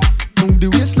baby. Move the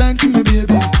waistline for me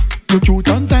baby. You cute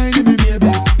and tiny me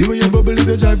baby. The way you bubble is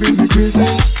driving me crazy.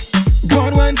 Go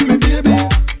on wine for me baby.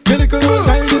 You look around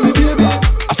tiny me baby.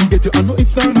 I forget you I know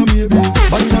if you're not maybe.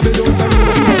 But in a bed don't tell me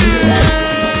what you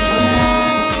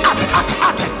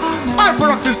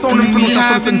Hyperactive sound them for no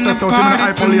something set out. Give me the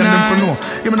hyper and them for no.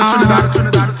 Give me the Trinidad.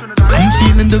 I'm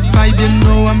feeling the vibe, you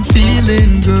know I'm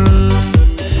feeling good.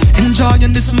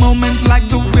 Enjoying this moment like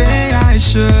the way I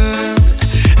should.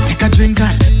 Take a drink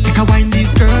and take a wine,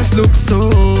 these girls look so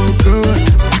good.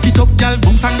 Back it up, girl,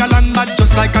 boom, sangal and bad,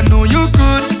 just like I know you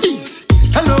could. Easy.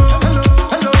 Hello, hello,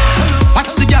 hello, hello.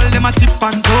 Watch the girl, them a tip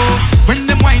and go. When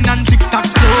them wine and tick-tock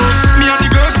slow. Me and the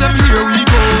girls, them here we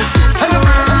go. Hello,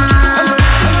 hello, hello,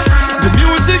 hello. The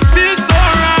music feels so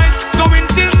right. Going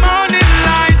till morning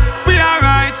light. We are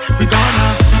right. We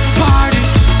gonna party,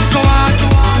 go out,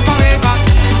 forever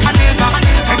and ever.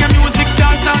 Reggae music,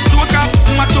 dance and soak up.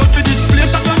 Watch out for this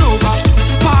place that turn over.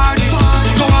 Party,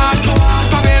 go out,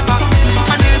 forever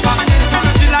and ever.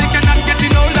 Energy like you're not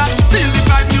getting older. Feel the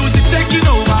vibe, music taking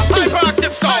over.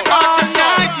 Hyperactive sound. All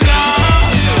night long,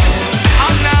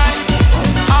 all night,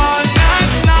 all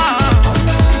night long,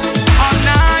 all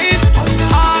night,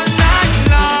 all night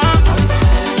long,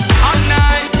 all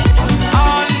night,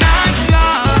 all night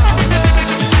long.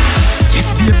 Yes,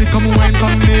 baby, come wine,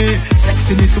 come me.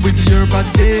 Sexiness with your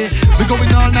body. We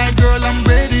going all night, girl, I'm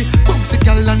ready. Bounce it,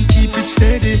 girl, and keep it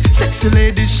steady. Sexy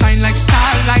ladies shine like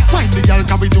starlight. Wine me, girl,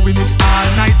 cause we doing it all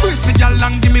night. Brace me, girl,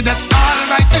 and give me that's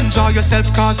alright. Enjoy yourself,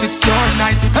 cause it's your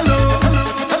night. Hello, hello,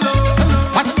 hello,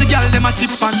 hello. Watch the girl, them a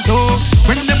tip and toe.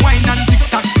 When them wine and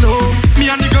tick-tock slow. Me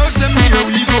and the girls, them here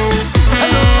we go.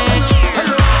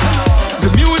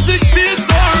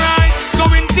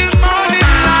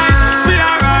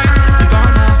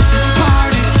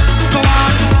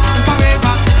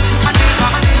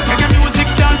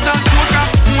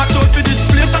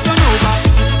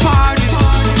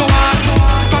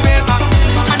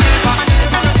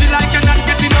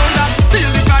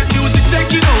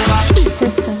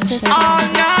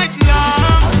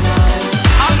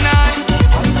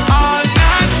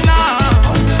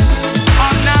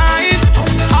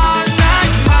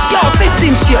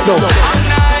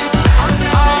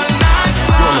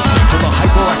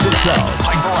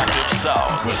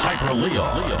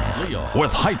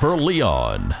 with Hyper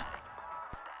Leon.